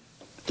 Yeah.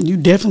 You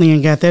definitely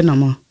ain't got that no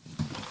more.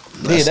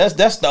 Yeah,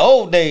 that's the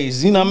old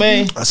days. You know what I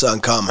mean? That's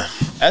uncommon.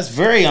 That's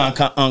very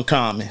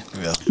uncommon.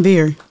 Yeah.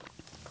 Very.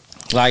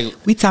 Like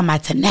we talking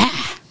about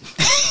tonight.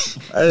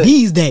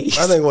 These days.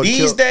 I think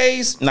these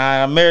days,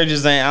 nah,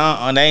 marriages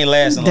ain't they ain't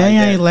lasting they like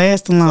that. They ain't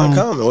lasting long.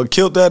 Uncommon. What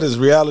killed that is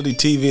reality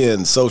TV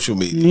and social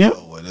media. Yep.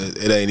 So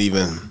it ain't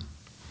even.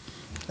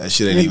 That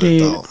shit ain't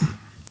even thought.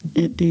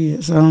 It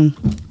did. So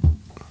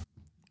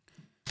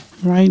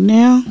right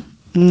now.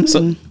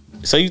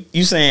 So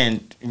you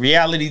saying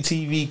reality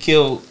TV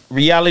killed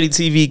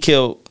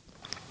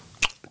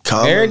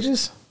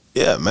marriages?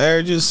 Yeah,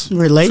 marriages,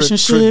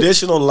 relationships,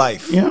 traditional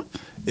life. Yeah,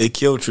 it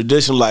killed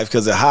traditional life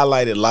because it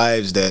highlighted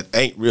lives that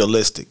ain't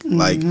realistic. Mm-hmm.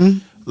 Like,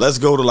 let's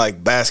go to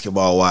like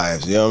basketball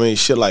wives. You know what I mean?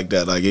 Shit like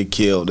that. Like it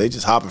killed. They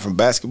just hopping from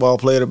basketball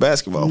player to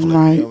basketball player.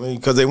 Right. You know what I mean?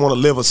 Because they want to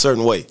live a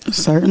certain way,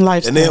 certain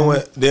lifestyle.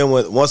 And then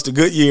once the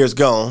good year's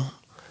gone.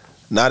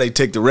 Now they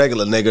take the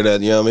regular nigga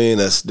that, you know what I mean,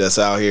 that's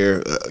out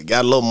here,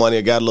 got a little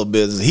money, got a little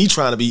business. He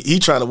trying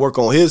to work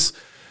on his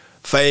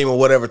fame or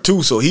whatever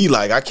too. So he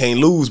like, I can't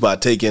lose by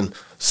taking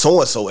so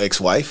and so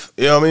ex-wife.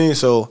 You know what I mean?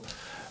 So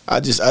I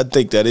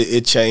think that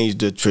it changed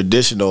the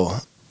traditional,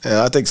 and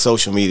I think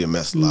social media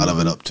messed a lot of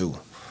it up too.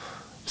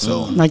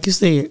 So like you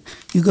said,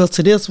 you go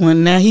to this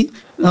one now. She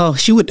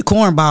with the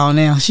cornball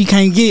now. She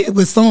can't get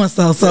with so and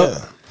so. So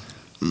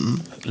yeah.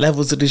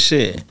 Levels to this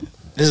shit.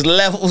 There's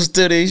levels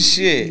to this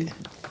shit.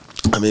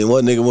 I mean,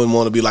 what nigga wouldn't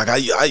want to be like, I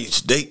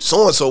used to date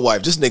so-and-so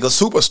wife. This nigga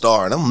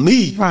superstar, and I'm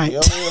me. Right. You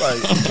know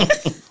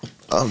what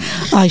I mean?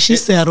 Like she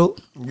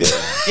settled.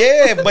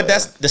 Yeah, but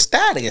that's the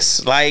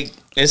status. Like,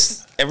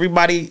 it's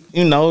everybody,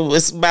 you know,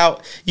 it's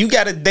about, you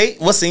got to date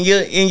what's in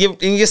your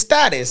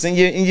status, in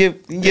your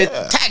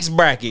tax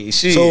bracket.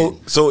 Shit.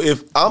 So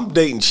if I'm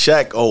dating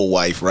Shaq's old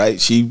wife, right?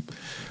 She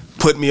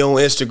put me on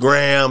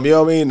Instagram, you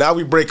know what I mean? Now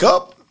we break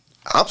up.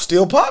 I'm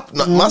still pop.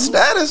 My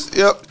status,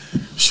 yep.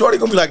 Shorty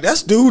gonna be like,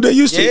 that's dude they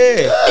used to.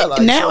 Yeah.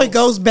 Like, now it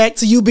goes back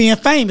to you being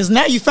famous.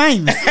 Now you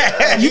famous.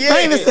 You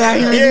famous out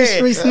here in these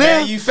streets now.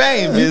 You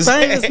famous. You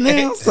famous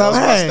now. So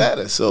my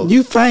status. So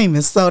you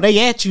famous. So they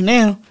at you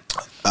now.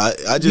 I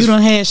just you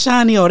done had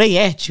shiny or they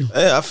at you.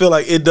 Yeah, I feel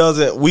like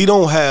we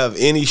don't have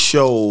any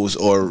shows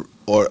or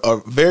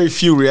very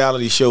few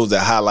reality shows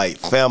that highlight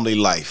family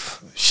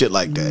life, shit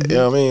like that. You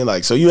know what I mean?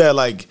 Like, so you had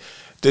like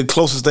the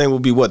closest thing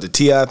would be what, the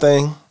T.I.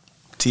 thing.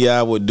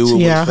 T.I. would do it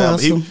with his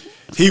family.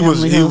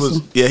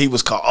 He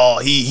was called, oh,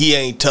 he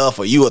ain't tough,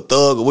 or you a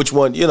thug, or which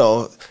one, you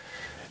know.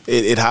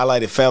 It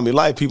highlighted family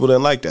life. People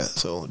didn't like that.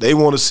 So they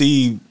want to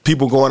see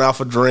people going out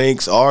for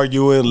drinks,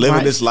 arguing,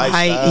 living this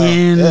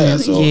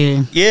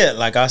lifestyle. Yeah,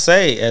 like I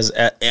say, as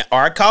in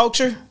our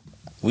culture,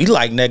 we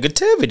like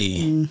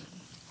negativity.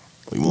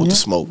 We want the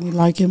smoke. We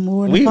like it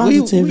more than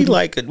positivity. We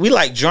like it. We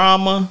like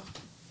drama.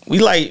 We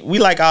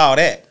like all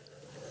that.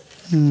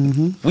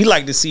 Mm-hmm. We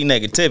like to see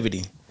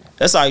negativity.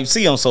 That's all you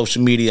see on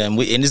social media, and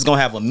it's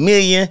gonna have 1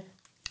 million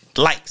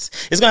likes.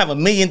 It's gonna have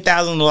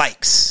 1,000,000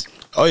 likes.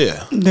 Oh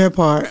yeah, Their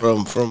part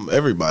from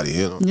everybody.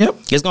 You know. Yep.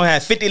 It's gonna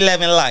have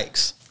 50-11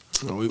 likes.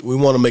 We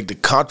want to make the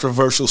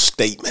controversial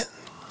statement.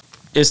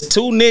 It's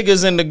 2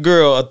 niggas and the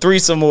girl, a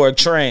threesome or a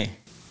train.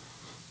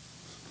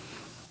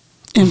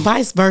 And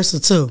vice versa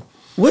too.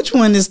 Which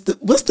one is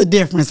what's the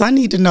difference? I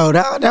need to know.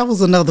 That was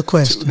another 2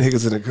 question.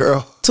 niggas and a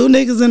girl. 2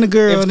 niggas and a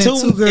girl, and then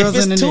 2 girls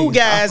if and a it's 2 nigga.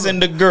 guys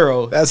and the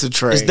girl, That's a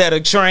train. is that a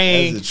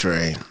train? That's a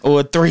train. Or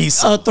a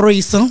threesome? A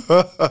threesome.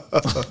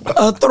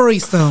 A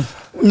threesome.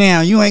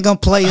 Now you ain't gonna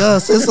play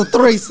us. It's a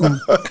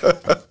threesome.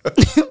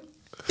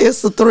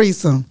 It's a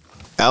threesome.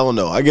 I don't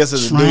know. I guess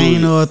it's a Train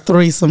dude. or a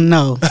threesome?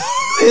 No,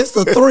 it's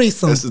a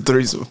threesome. It's a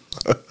threesome.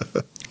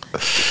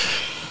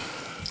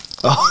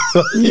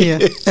 Yeah,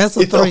 that's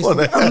a You don't threesome.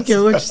 wanna I don't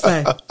care what you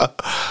say.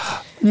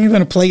 You ain't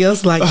gonna play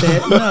us like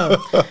that?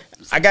 No.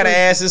 I gotta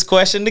ask this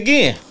question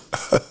again.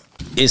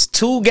 It's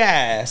 2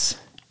 guys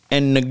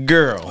and the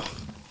girl,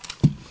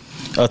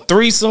 a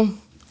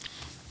threesome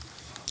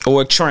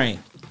or a train?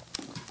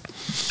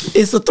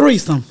 It's a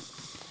threesome.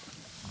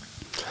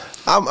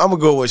 I'm gonna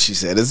go with what she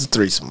said. It's a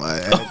threesome. I'm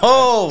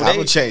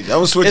gonna change it. I'm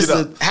gonna switch it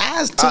up.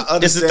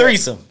 It's a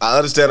threesome. I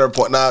understand her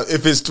point. Now,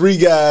 if it's 3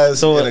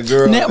 guys and a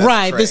girl, that's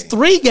Right. a If it's train.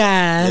 3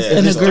 guys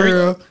and a it's 3.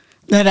 girl,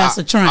 then that's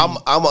a train. I'm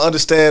gonna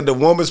understand the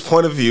woman's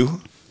point of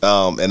view,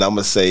 and I'm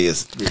gonna say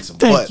it's a threesome.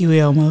 Thank but, you,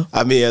 Elmo.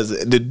 I mean, as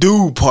the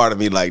dude part of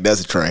me, like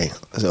that's a train.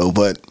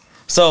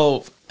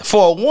 So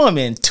for a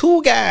woman,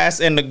 2 guys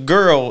and the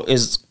girl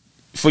is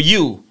for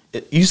you.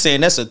 You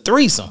saying that's a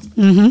threesome?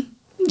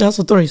 That's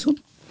a threesome.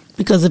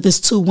 Because if it's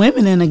 2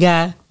 women and a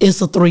guy,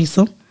 it's a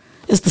threesome.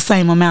 It's the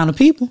same amount of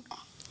people.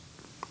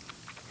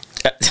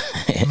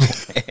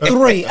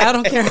 3. I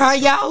don't care how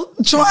y'all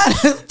trying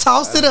to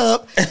toss it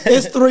up.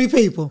 It's 3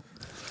 people.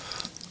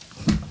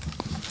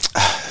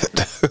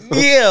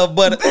 Yeah,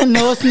 but And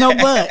no, it's no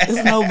but.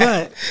 It's no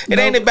but. it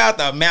ain't about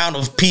the amount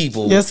of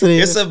people. Yes, it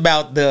is. It's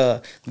about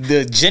the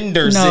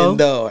genders No, in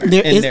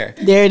there.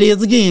 there it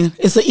is again.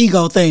 It's an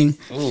ego thing.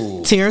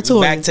 Ooh,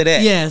 Territory. back to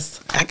that. Yes.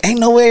 Ain't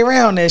no way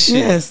around that shit.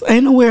 Yes.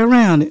 Ain't nowhere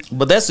around it.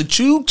 But that's a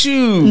choo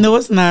choo. No,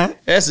 it's not.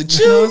 That's a No,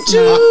 choo it's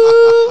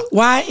choo.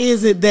 Why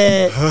is it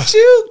that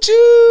Choo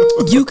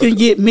choo. you can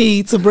get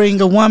me to bring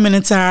a woman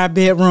into our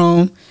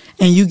bedroom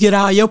and you get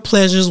all your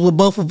pleasures with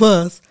both of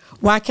us?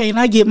 Why can't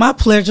I get my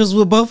pleasures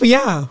with both of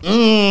y'all?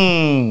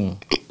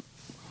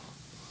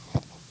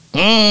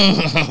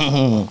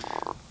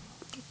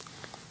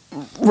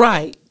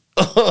 Right.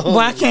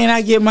 Why can't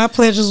I get my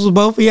pleasures with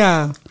both of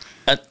y'all?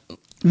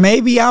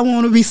 Maybe I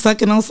want to be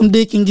sucking on some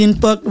dick and getting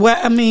fucked. Well,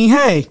 I mean,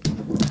 hey.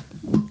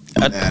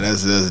 Yeah,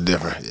 that's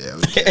different.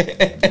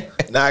 Yeah.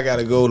 Now I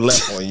gotta go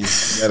left on you.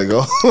 Gotta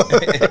go.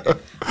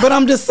 But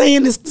I'm just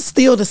saying it's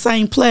still the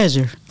same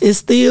pleasure. It's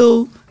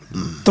still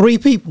 3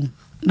 people.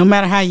 No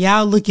matter how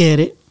y'all look at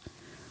it.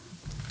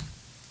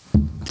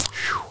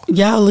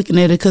 Y'all looking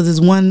at it because it's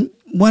one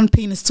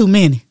penis too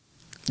many.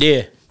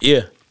 Yeah.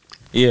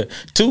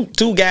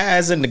 Two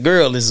guys and the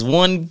girl is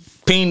 1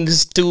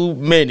 penis too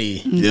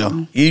many.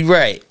 Yeah, You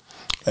right.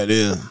 that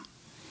is.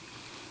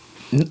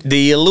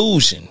 The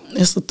illusion.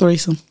 It's a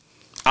threesome.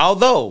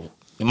 Although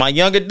in my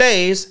younger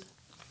days,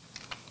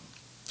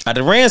 I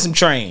done ran some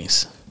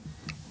trains.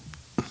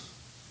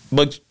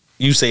 But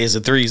you say it's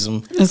a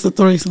threesome. It's a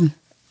threesome.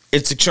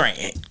 It's a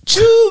train.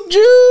 Choo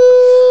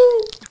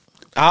choo.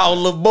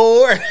 All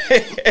aboard.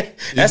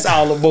 That's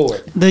all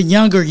aboard. The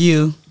younger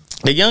you,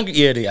 The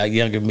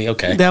younger me.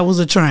 Okay. that was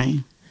a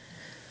train.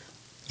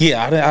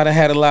 Yeah, I'd have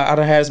had a lot. I'd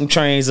have had some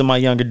trains in my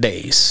younger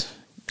days.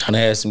 I'd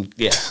have had some.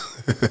 Yeah,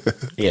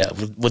 yeah.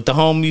 With the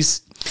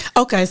homies.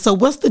 Okay, so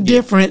what's the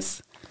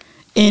difference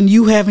in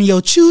you having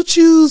your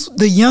choo-choos,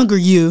 the younger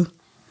you,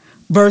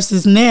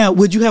 versus now?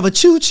 Would you have a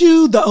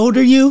choo-choo, the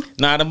older you?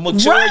 Nah, the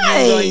mature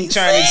Right. you ain't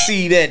trying to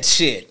see that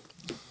shit.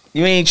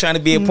 You ain't trying to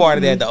be a part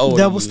of that. The older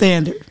Double you.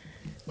 standard.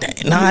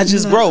 Nah, it's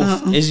just growth.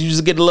 It's you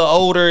just get a little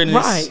older and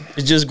Right.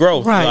 it's just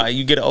growth. Right. Like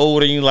you get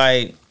older and you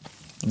like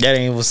that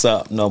ain't what's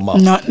up no more.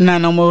 Not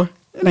no more.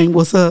 It ain't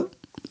what's up.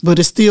 But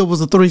it still was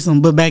a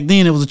threesome. But back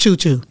then it was a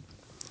choo-choo.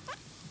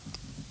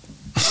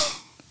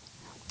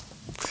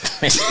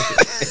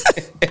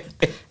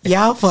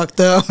 Y'all fucked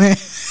up, man.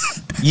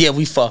 Yeah,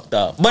 we fucked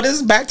up. But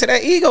it's back to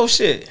that ego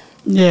shit.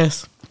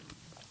 Yes.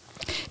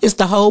 It's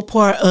the whole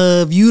part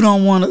of you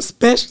don't want to,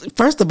 especially,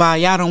 first of all,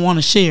 y'all don't want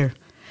to share.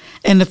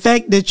 And the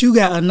fact that you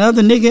got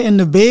another nigga in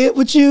the bed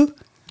with you,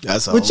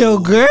 That's a with whole- your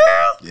girl,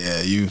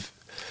 Yeah,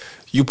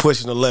 you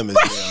pushing the limits.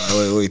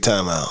 Yeah, wait,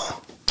 time out.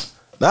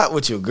 Not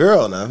with your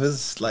girl now. If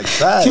it's like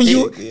side can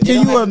you chick, can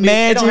you It don't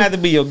imagine? have to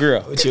be your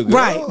girl. with your girl,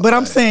 Right, but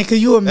I'm saying, can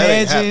you That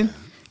ain't imagine happening.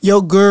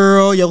 your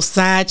girl, your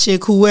side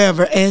chick,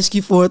 whoever, ask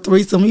you for a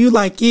threesome? You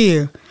like,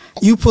 yeah.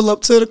 You pull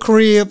up to the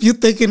crib, you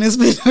thinking it's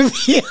gonna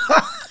be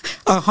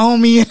a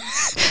homie,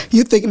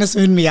 you thinking it's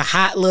gonna be a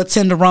hot little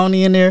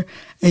tenderoni in there,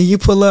 and you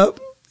pull up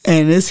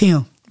and it's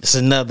him. It's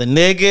another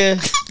nigga.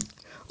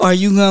 Are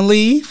you gonna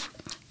leave?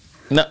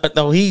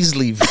 No, he's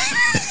leaving.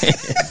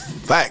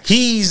 Facts.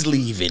 He's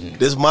leaving.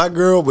 This my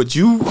girl, but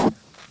you.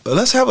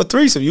 Let's have a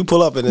threesome. You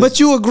pull up in this. But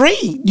you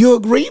agreed. You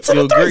agreed to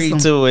the threesome. You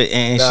agreed to it,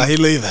 and he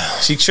leaving.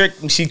 She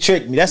tricked me. She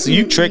tricked me. That's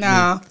you tricked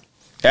me.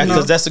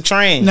 Because that's a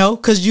train. No,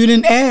 because you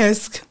didn't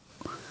ask.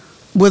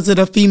 Was it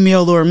a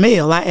female or a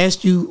male? I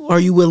asked you, are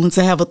you willing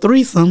to have a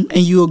threesome?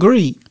 And you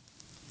agreed.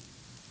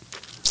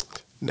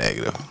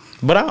 Negative.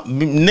 But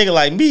nigga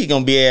like me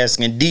gonna be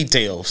asking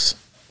details.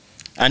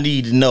 I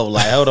need to know,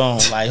 like, hold on,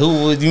 like,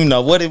 who would you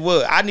know what it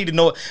was? I need to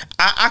know.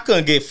 I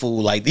couldn't get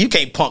fooled like you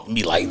can't punk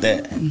me like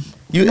that.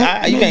 You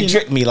can't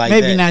trick me like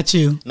that. Maybe not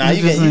you. Nah,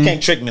 you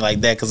can't trick me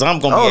like that because I'm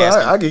gonna be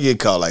asking. I could get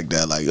caught like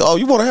that. Like, oh,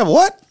 you want to have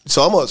what?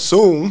 So I'm gonna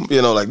assume,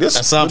 like this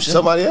assumption.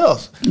 Somebody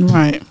else,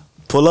 right?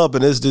 Pull up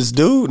and it's this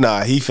dude.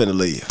 Nah, he finna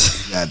leave.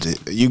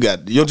 You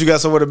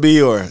got somewhere to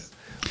be or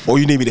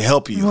you need me to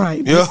help you,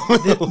 right?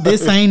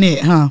 This ain't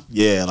it, huh?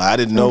 Yeah, like I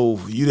didn't know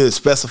you didn't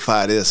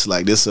specify this.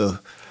 Like this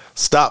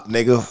stop,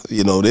 nigga.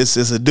 This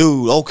is a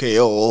dude. Okay,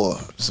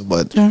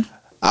 but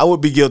I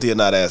would be guilty of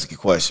not asking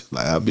questions.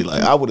 Like I'd be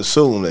like, I would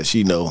assume that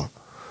she know.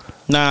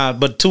 Nah,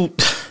 but two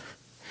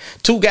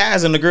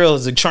guys and a girl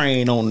is a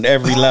train on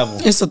every level.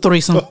 It's a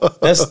threesome.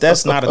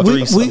 That's not a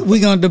threesome. We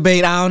gonna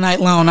debate all night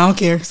long. I don't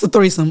care. It's a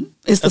threesome.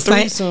 It's the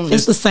same.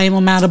 It's the same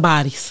amount of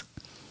bodies.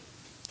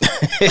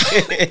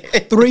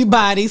 3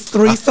 bodies,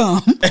 3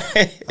 some.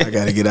 I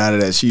gotta get out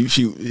of that. She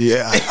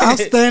I'm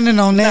standing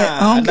on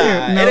that. I don't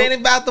care. No. It ain't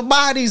about the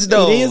bodies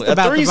though. It is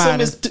about the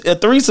bodies. A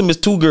threesome is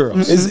 2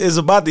 girls. It's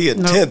about the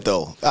intent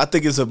though. I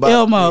think it's about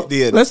Elmo,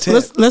 the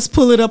intent. Let's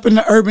pull it up in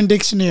the Urban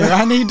Dictionary.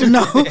 I need to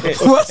know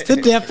what's the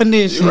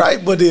definition.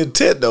 Right, but the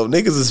intent though,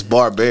 niggas is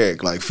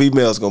barbaric. Like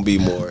females gonna be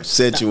more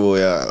sensual.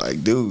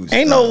 Like dudes.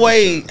 Ain't no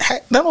way.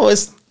 No,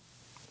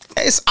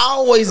 it's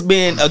always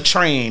been a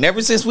train.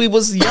 Ever since we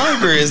was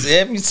younger,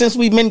 ever since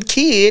we been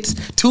kids,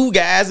 2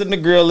 guys and a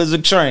girl is a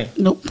train.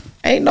 Nope.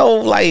 Ain't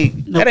no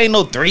that ain't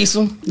no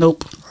threesome.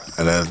 Nope.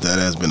 That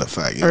has been a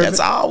fact. Yeah. That's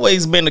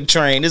always been a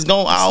train. It's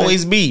gonna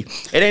always be.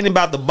 It ain't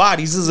about the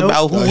bodies. It's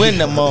about who in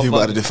them motherfuckers. You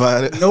about to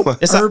define it? Nope.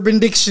 It's Urban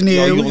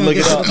Dictionary. We're gonna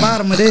get to the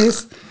bottom of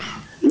this.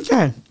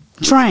 Okay.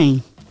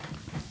 Train.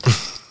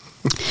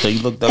 So you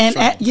looked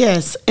up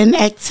yes, an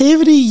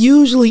activity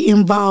usually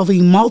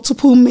involving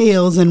multiple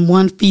males and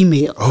 1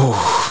 female.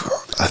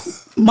 Oh,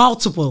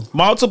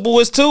 multiple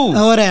is 2.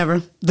 Or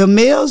whatever. The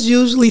males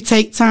usually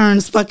take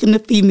turns fucking the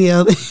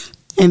female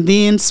and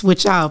then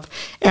switch off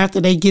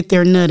after they get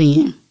their nut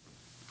in.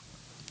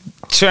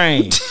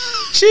 Train.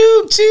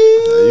 Choo choo.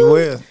 You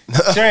win.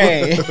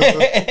 Train.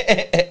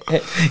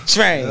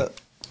 Train.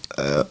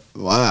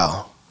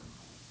 Wow.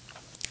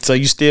 So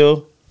you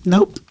still?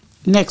 Nope.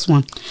 Next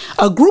one.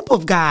 A group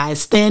of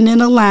guys stand in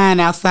a line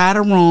outside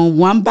a room.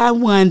 One by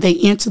one, they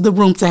enter the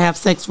room to have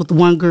sex with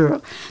 1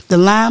 girl. The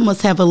line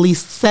must have at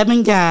least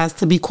 7 guys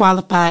to be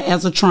qualified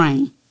as a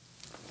train.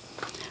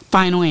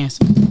 Final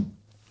answer.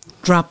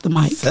 Drop the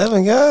mic.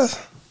 7 guys?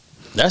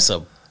 That's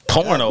a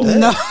porno.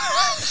 No.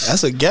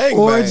 That's a gangbang.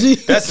 Orgy.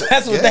 That's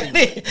what that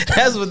is.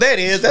 That's what that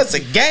is. That's a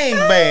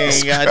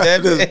gangbang.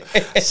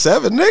 Goddamn.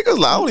 7 niggas?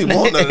 Like, I don't even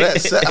want none of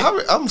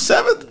that. I'm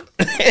 7th.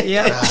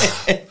 Yeah.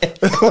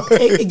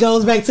 It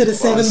goes back to the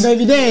 7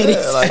 baby daddies.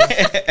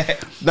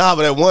 Yeah,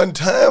 but at one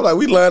time, like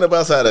we lined up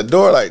outside the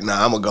door, like,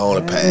 nah, I'm gonna go on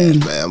and pass,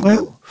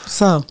 man.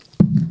 So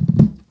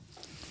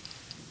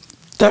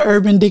the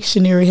Urban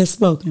Dictionary has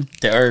spoken.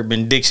 The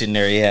Urban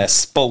Dictionary has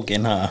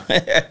spoken, huh?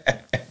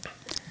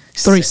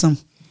 Threesome.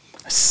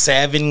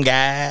 7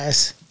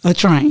 guys. A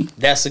train.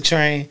 That's a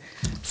train.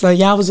 So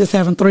y'all was just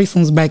having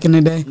threesomes back in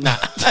the day. Nah.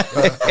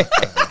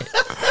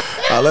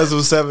 Unless it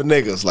was 7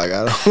 niggas, like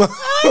I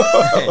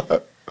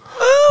don't.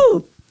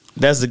 Oh.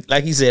 That's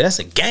like he said. That's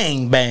a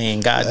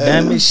gangbang. God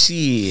damn it,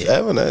 shit.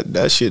 7,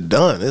 that shit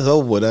done. It's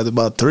over with. That's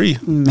about 3.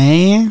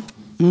 Man.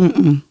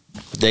 Mm-mm.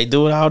 They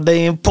do it all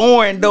day in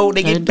porn though.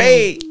 They get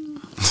paid.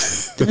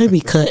 They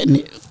be cutting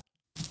it.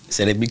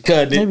 Said they be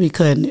cutting it. They be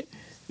cutting it.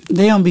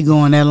 They don't be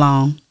going that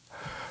long.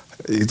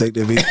 You think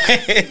they be?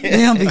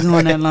 They don't be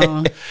going that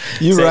long.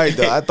 You right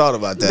though. I thought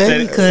about that.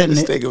 They be cutting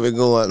it. Think of it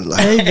going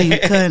like. They be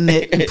cutting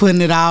it and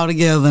putting it all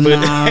together. No,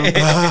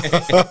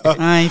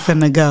 I ain't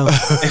finna go.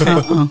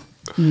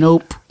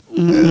 Nope.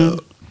 Yeah.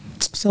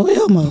 So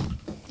Elmo,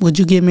 would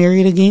you get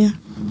married again?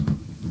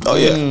 Oh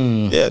yeah,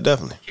 yeah,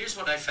 definitely. Here's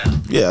what I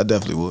found. Yeah, I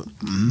definitely would.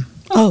 Mm-hmm.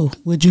 Oh,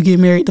 would you get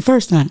married the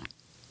first time?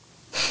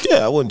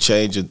 Yeah, I wouldn't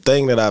change a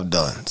thing that I've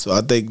done. So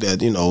I think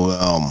that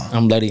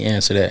I'm letting you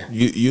answer that.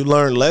 You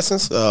learn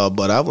lessons,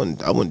 but I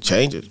wouldn't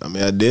change it. I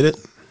mean, I did it.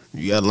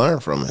 You got to learn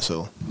from it.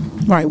 So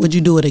right, would you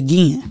do it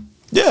again?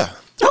 Yeah.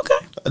 Okay.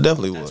 I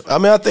definitely would. I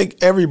mean, I think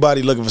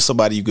everybody looking for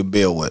somebody you could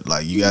build with.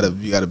 Like you gotta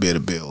be able to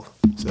build.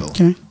 So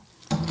okay.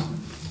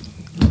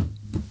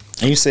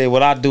 And you said,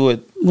 "Would I do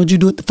it?" Would you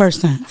do it the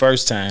first time?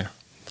 First time.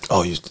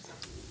 Oh,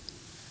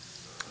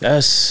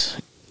 That's.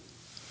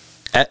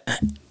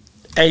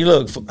 Hey,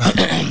 look.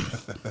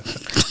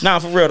 Nah,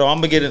 for real though, I'm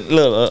gonna get it.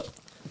 Look,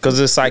 because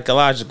it's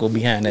psychological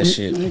behind that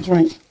shit. That's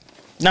right.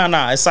 No,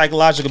 it's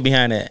psychological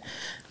behind that.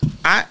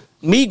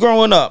 Me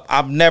growing up,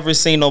 I've never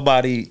seen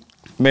nobody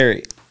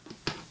married.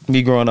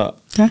 Me growing up,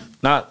 Okay.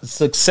 Not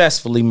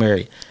successfully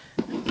married.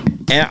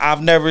 And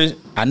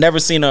I never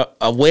seen a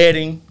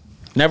wedding.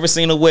 Never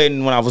seen a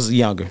wedding when I was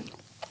younger.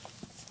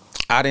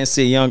 I didn't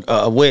see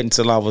a wedding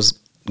until I was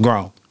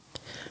grown.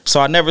 So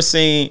I never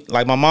seen,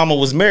 like, my mama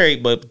was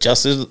married, but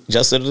just as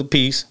a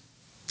piece.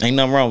 Ain't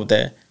nothing wrong with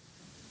that.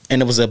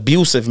 And it was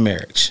abusive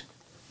marriage.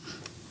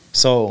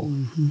 So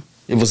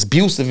it was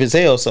abusive as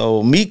hell.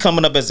 So me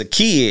coming up as a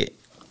kid,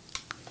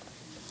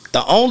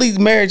 the only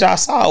marriage I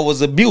saw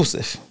was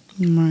abusive.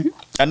 Right.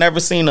 I never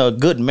seen a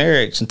good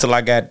marriage until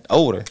I got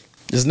older.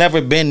 There's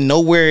never been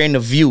nowhere in the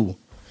view.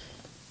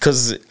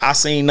 Cause I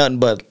seen nothing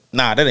but,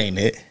 nah, that ain't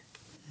it.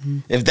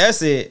 If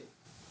that's it,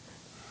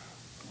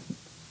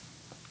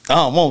 I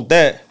don't want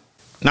that.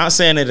 Not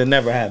saying it'll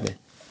never happen.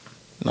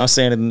 Not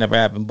saying it'll never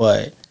happen,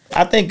 but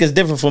I think it's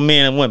different for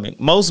men and women.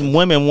 Most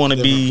women want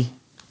to be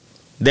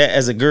that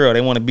as a girl.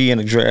 They want to be in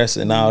a dress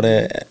and all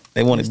that.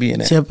 They want to be in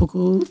that.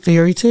 Typical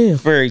fairy tale.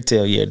 Fairy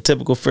tale, yeah.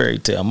 Typical fairy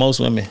tale. Most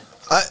women.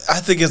 I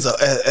think as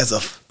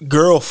a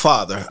girl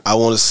father, I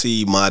want to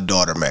see my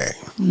daughter married.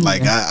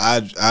 Like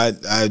I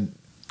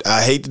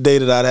hate the day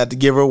that I'd have to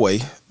give her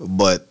away,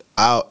 but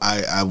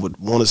I would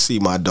want to see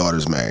my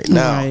daughters married.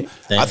 Now, Right.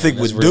 Damn, I think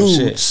that's with real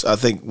dudes, shit. I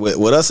think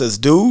with us as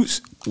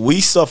dudes,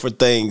 we suffer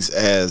things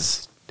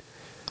as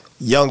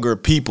younger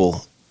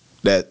people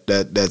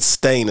that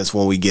stain us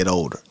when we get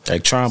older.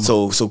 Like trauma.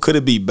 So could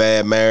it be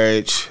bad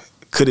marriage?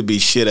 Could it be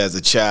shit as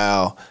a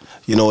child?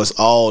 You know, it's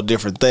all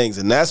different things,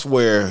 and that's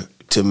where,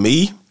 to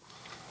me,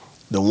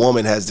 the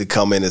woman has to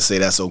come in and say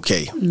that's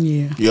okay.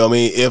 Yeah. You know what I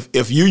mean?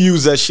 If you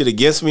use that shit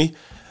against me,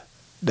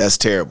 that's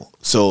terrible.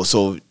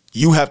 So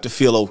you have to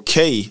feel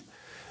okay,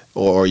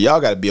 or y'all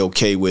got to be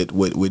okay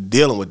with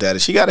dealing with that.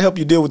 And she got to help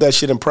you deal with that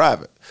shit in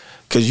private,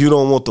 because you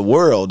don't want the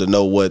world to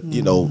know what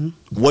you know,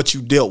 what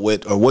you dealt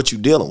with or what you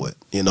dealing with.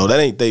 You know, that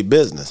ain't their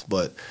business.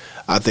 But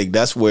I think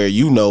that's where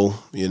you know,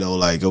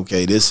 like,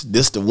 okay, this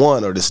the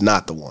one or this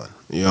not the one.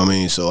 You know what I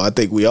mean? So I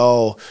think we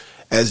all,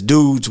 as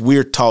dudes,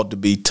 we're taught to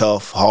be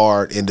tough,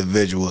 hard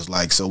individuals.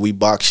 Like, so we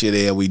box shit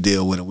in, we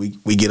deal with it.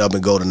 We get up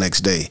and go the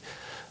next day.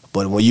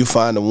 But when you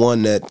find the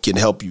one that can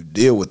help you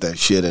deal with that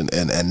shit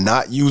and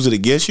not use it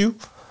against you,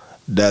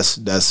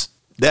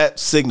 that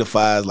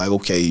signifies like,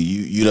 okay,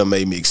 you done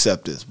made me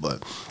accept this.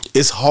 But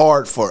it's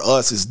hard for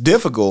us. It's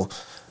difficult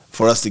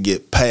for us to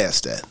get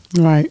past that.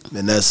 Right.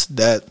 And that's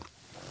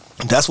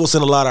what's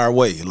in a lot of our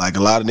way. Like,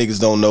 a lot of niggas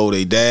don't know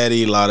they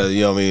daddy, a lot of,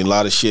 you know what I mean, a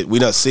lot of shit. We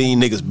done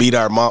seen niggas beat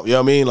our mom, you know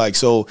what I mean? Like,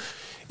 so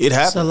it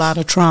happens. It's a lot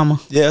of trauma.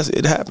 Yes,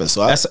 it happens.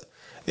 So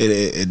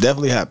it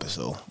definitely happens.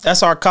 So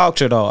that's our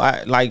culture, though.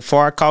 Like, for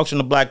our culture,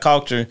 the black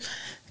culture,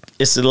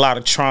 it's a lot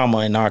of trauma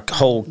in our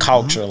whole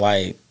culture.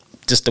 Like,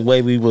 just the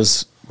way we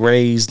was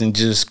raised and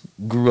just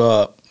grew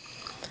up.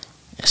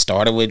 It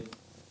started with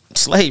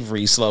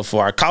slavery stuff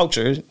for our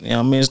culture. You know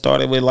what I mean? It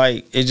started with,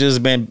 like, it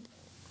just been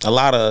a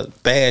lot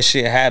of bad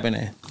shit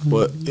happening.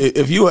 But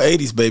if you were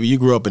 80s baby, you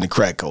grew up in the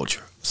crack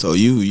culture. So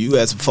you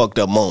had some fucked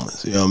up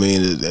moments. You know what I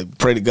mean?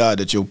 Pray to God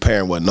that your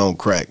parent wasn't on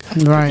crack.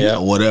 Right.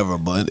 Or whatever.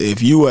 But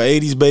if you were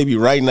 80s baby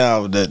right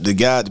now,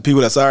 the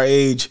people that's our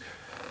age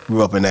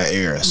grew up in that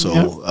era.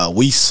 So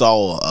we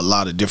saw a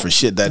lot of different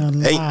shit that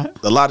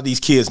a lot of these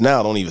kids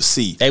now don't even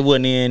see. They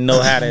wouldn't even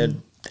know how to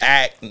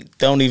act.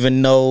 Don't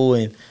even know.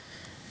 And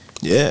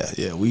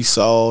yeah, we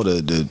saw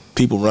the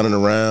people running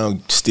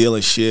around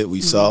stealing shit.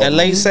 We saw that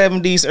late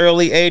 70s,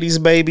 early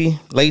 80s, baby.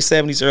 Late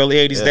 70s, early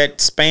 80s.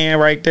 That span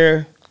right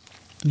there.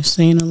 You've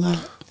seen a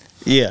lot.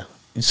 Yeah,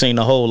 you've seen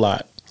a whole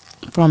lot.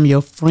 From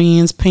your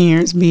friends'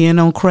 parents being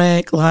on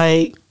crack,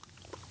 like,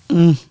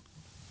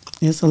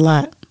 it's a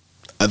lot.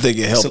 I think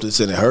it helped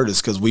us and it hurt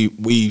us because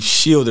we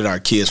shielded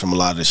our kids from a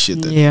lot of the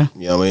shit that, Yeah.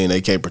 you know what I mean,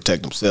 they can't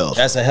protect themselves.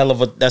 That's a hell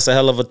of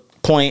a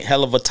point,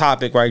 hell of a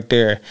topic right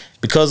there.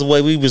 Because of the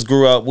way we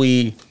grew up,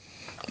 we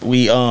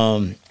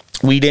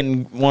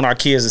didn't want our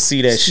kids to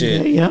see that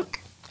shit. Yeah.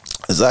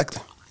 Exactly.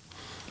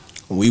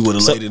 We would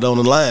have laid it on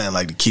the line,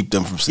 like, to keep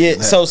them from seeing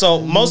that. So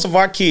most of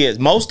our kids,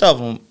 most of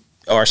them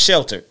are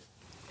sheltered.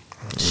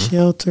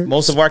 Sheltered.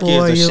 Most of our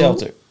kids are spoiled.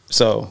 sheltered.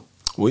 So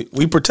we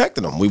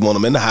protecting them. We want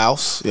them in the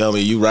house. You know what I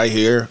mean? You right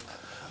here,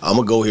 I'm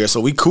gonna go here.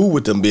 So we cool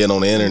with them being on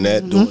the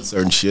internet doing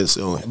certain shit.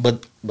 So,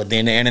 but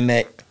then the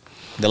internet,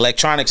 the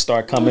electronics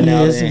start coming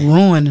out It's and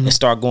ruining it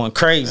start going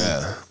crazy.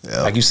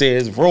 yeah. Like you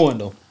said, it's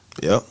ruined them.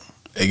 Yep.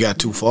 It got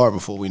too far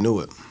before we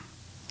knew it.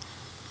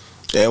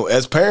 And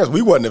as parents,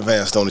 we wasn't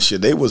advanced on the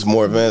shit. They was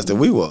more advanced than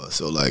we was.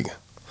 So, like,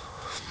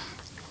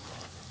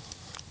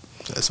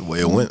 that's the way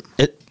it went.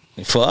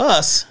 For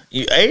us,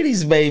 you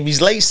 80s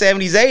babies, late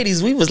 70s,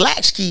 80s, we was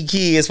latchkey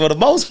kids for the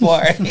most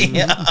part.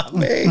 You know what I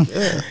mean?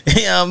 Yeah.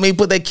 You know what I mean?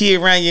 Put that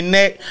kid around your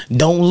neck,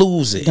 don't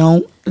lose it.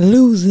 Don't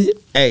lose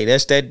it. Hey,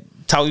 that's that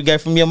talk you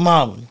got from your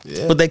mama.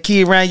 Yeah. Put that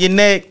kid around your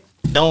neck,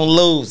 don't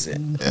lose it.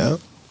 Yeah.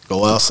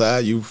 Go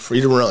outside, you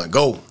free to run.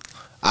 Go.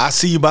 I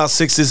see you about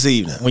 6 this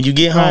evening. When you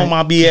get home,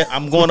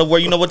 I'm going to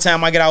work. You know what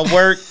time I get out of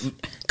work?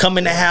 Come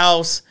in the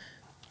house,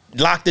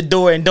 lock the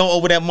door and don't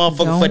open that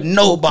motherfucker for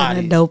nobody.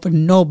 Open the door for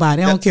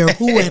nobody. I don't care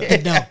who at the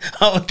door.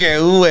 I don't care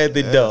who at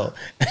the door.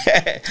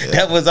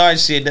 That was our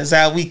shit. That's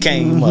how we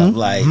came up.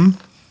 Like, I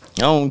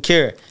don't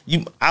care.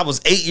 I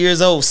was 8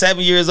 years old,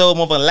 7 years old,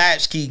 motherfucking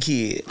latchkey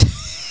kid.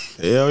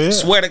 Hell yeah.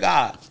 Swear to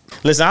God.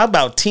 Listen, I was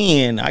about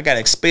 10. I got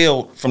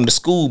expelled from the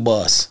school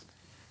bus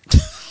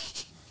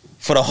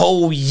for the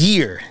whole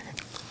year.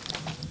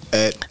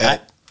 I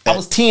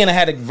was 10. I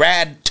had to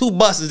ride 2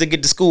 buses to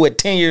get to school at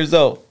 10 years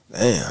old.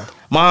 Damn.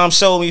 Mom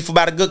showed me for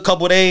about a good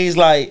couple of days,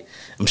 like,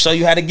 I'm show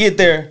you how to get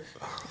there.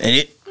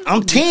 And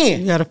I'm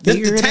 10. You gotta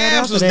figure the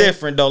times was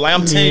different, though. Like,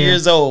 I'm 10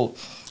 years old,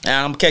 and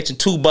I'm catching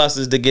 2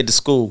 buses to get to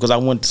school because I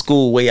went to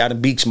school way out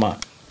in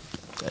Beachmont.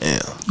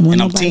 Damn.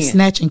 When I'm 10.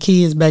 Snatching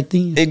kids back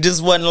then. It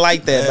just wasn't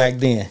like that back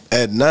then.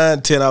 At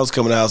 9, 10, I was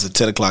coming to the house at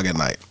 10 o'clock at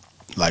night.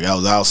 Like, I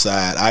was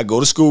outside. I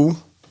go to school,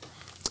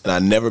 and I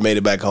never made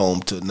it back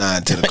home till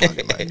 9, 10 o'clock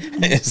at night.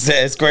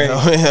 That's crazy.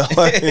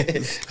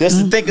 Just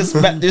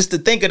to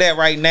think of that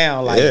right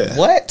now, like,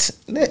 what?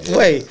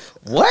 Wait,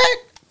 what?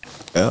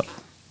 Yep.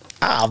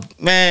 Oh,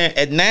 man,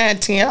 at 9,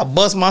 10, I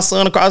bust my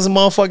son across the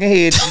motherfucking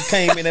head. He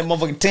came in that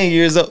motherfucking 10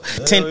 years old,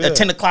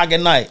 10 o'clock at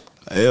night.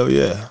 Hell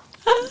yeah.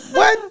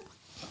 What?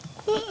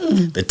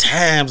 The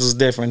times was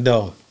different,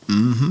 though.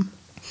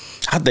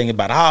 I think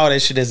about all that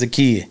shit as a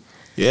kid.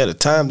 Yeah, the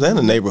times and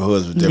the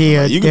neighborhoods were different.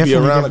 Yeah, like, you could be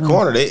around the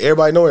corner.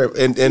 Everybody know it.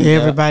 And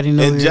everybody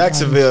know in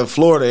Jacksonville,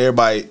 Florida,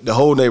 the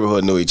whole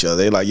neighborhood knew each other.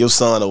 They like, your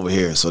son over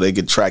here, so they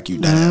could track you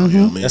down. You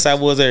know what I mean? That's how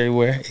it was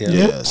everywhere.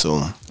 Yeah,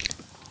 so.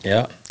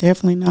 Yeah.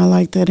 Definitely not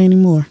like that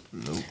anymore.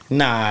 Nope.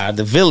 Nah,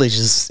 the village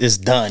is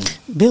done.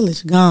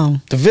 Village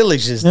gone. The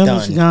village is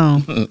done.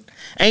 Gone.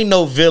 Ain't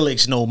no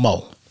village no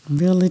more.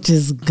 Village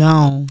is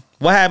gone.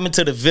 What happened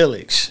to the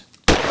village?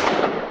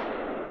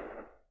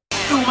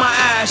 Through my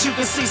eyes, you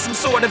can see some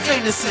sort of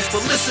innocence,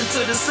 but listen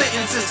to the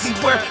sentences,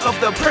 beware of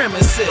the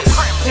premises.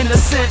 In a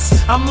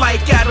sense, I'm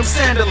like Adam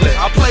Sandler.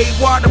 I played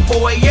water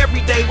boy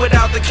every day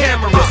without the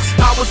cameras.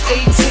 I was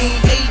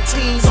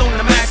 18s on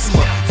the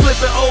maximum,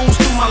 flipping O's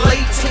through my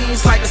late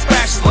teens like a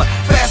spatula.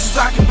 Fast as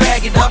I can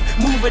bag it up,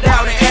 move it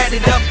out and add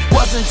it up.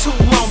 Wasn't too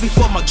long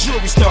before my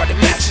jewelry started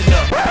matching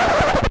up.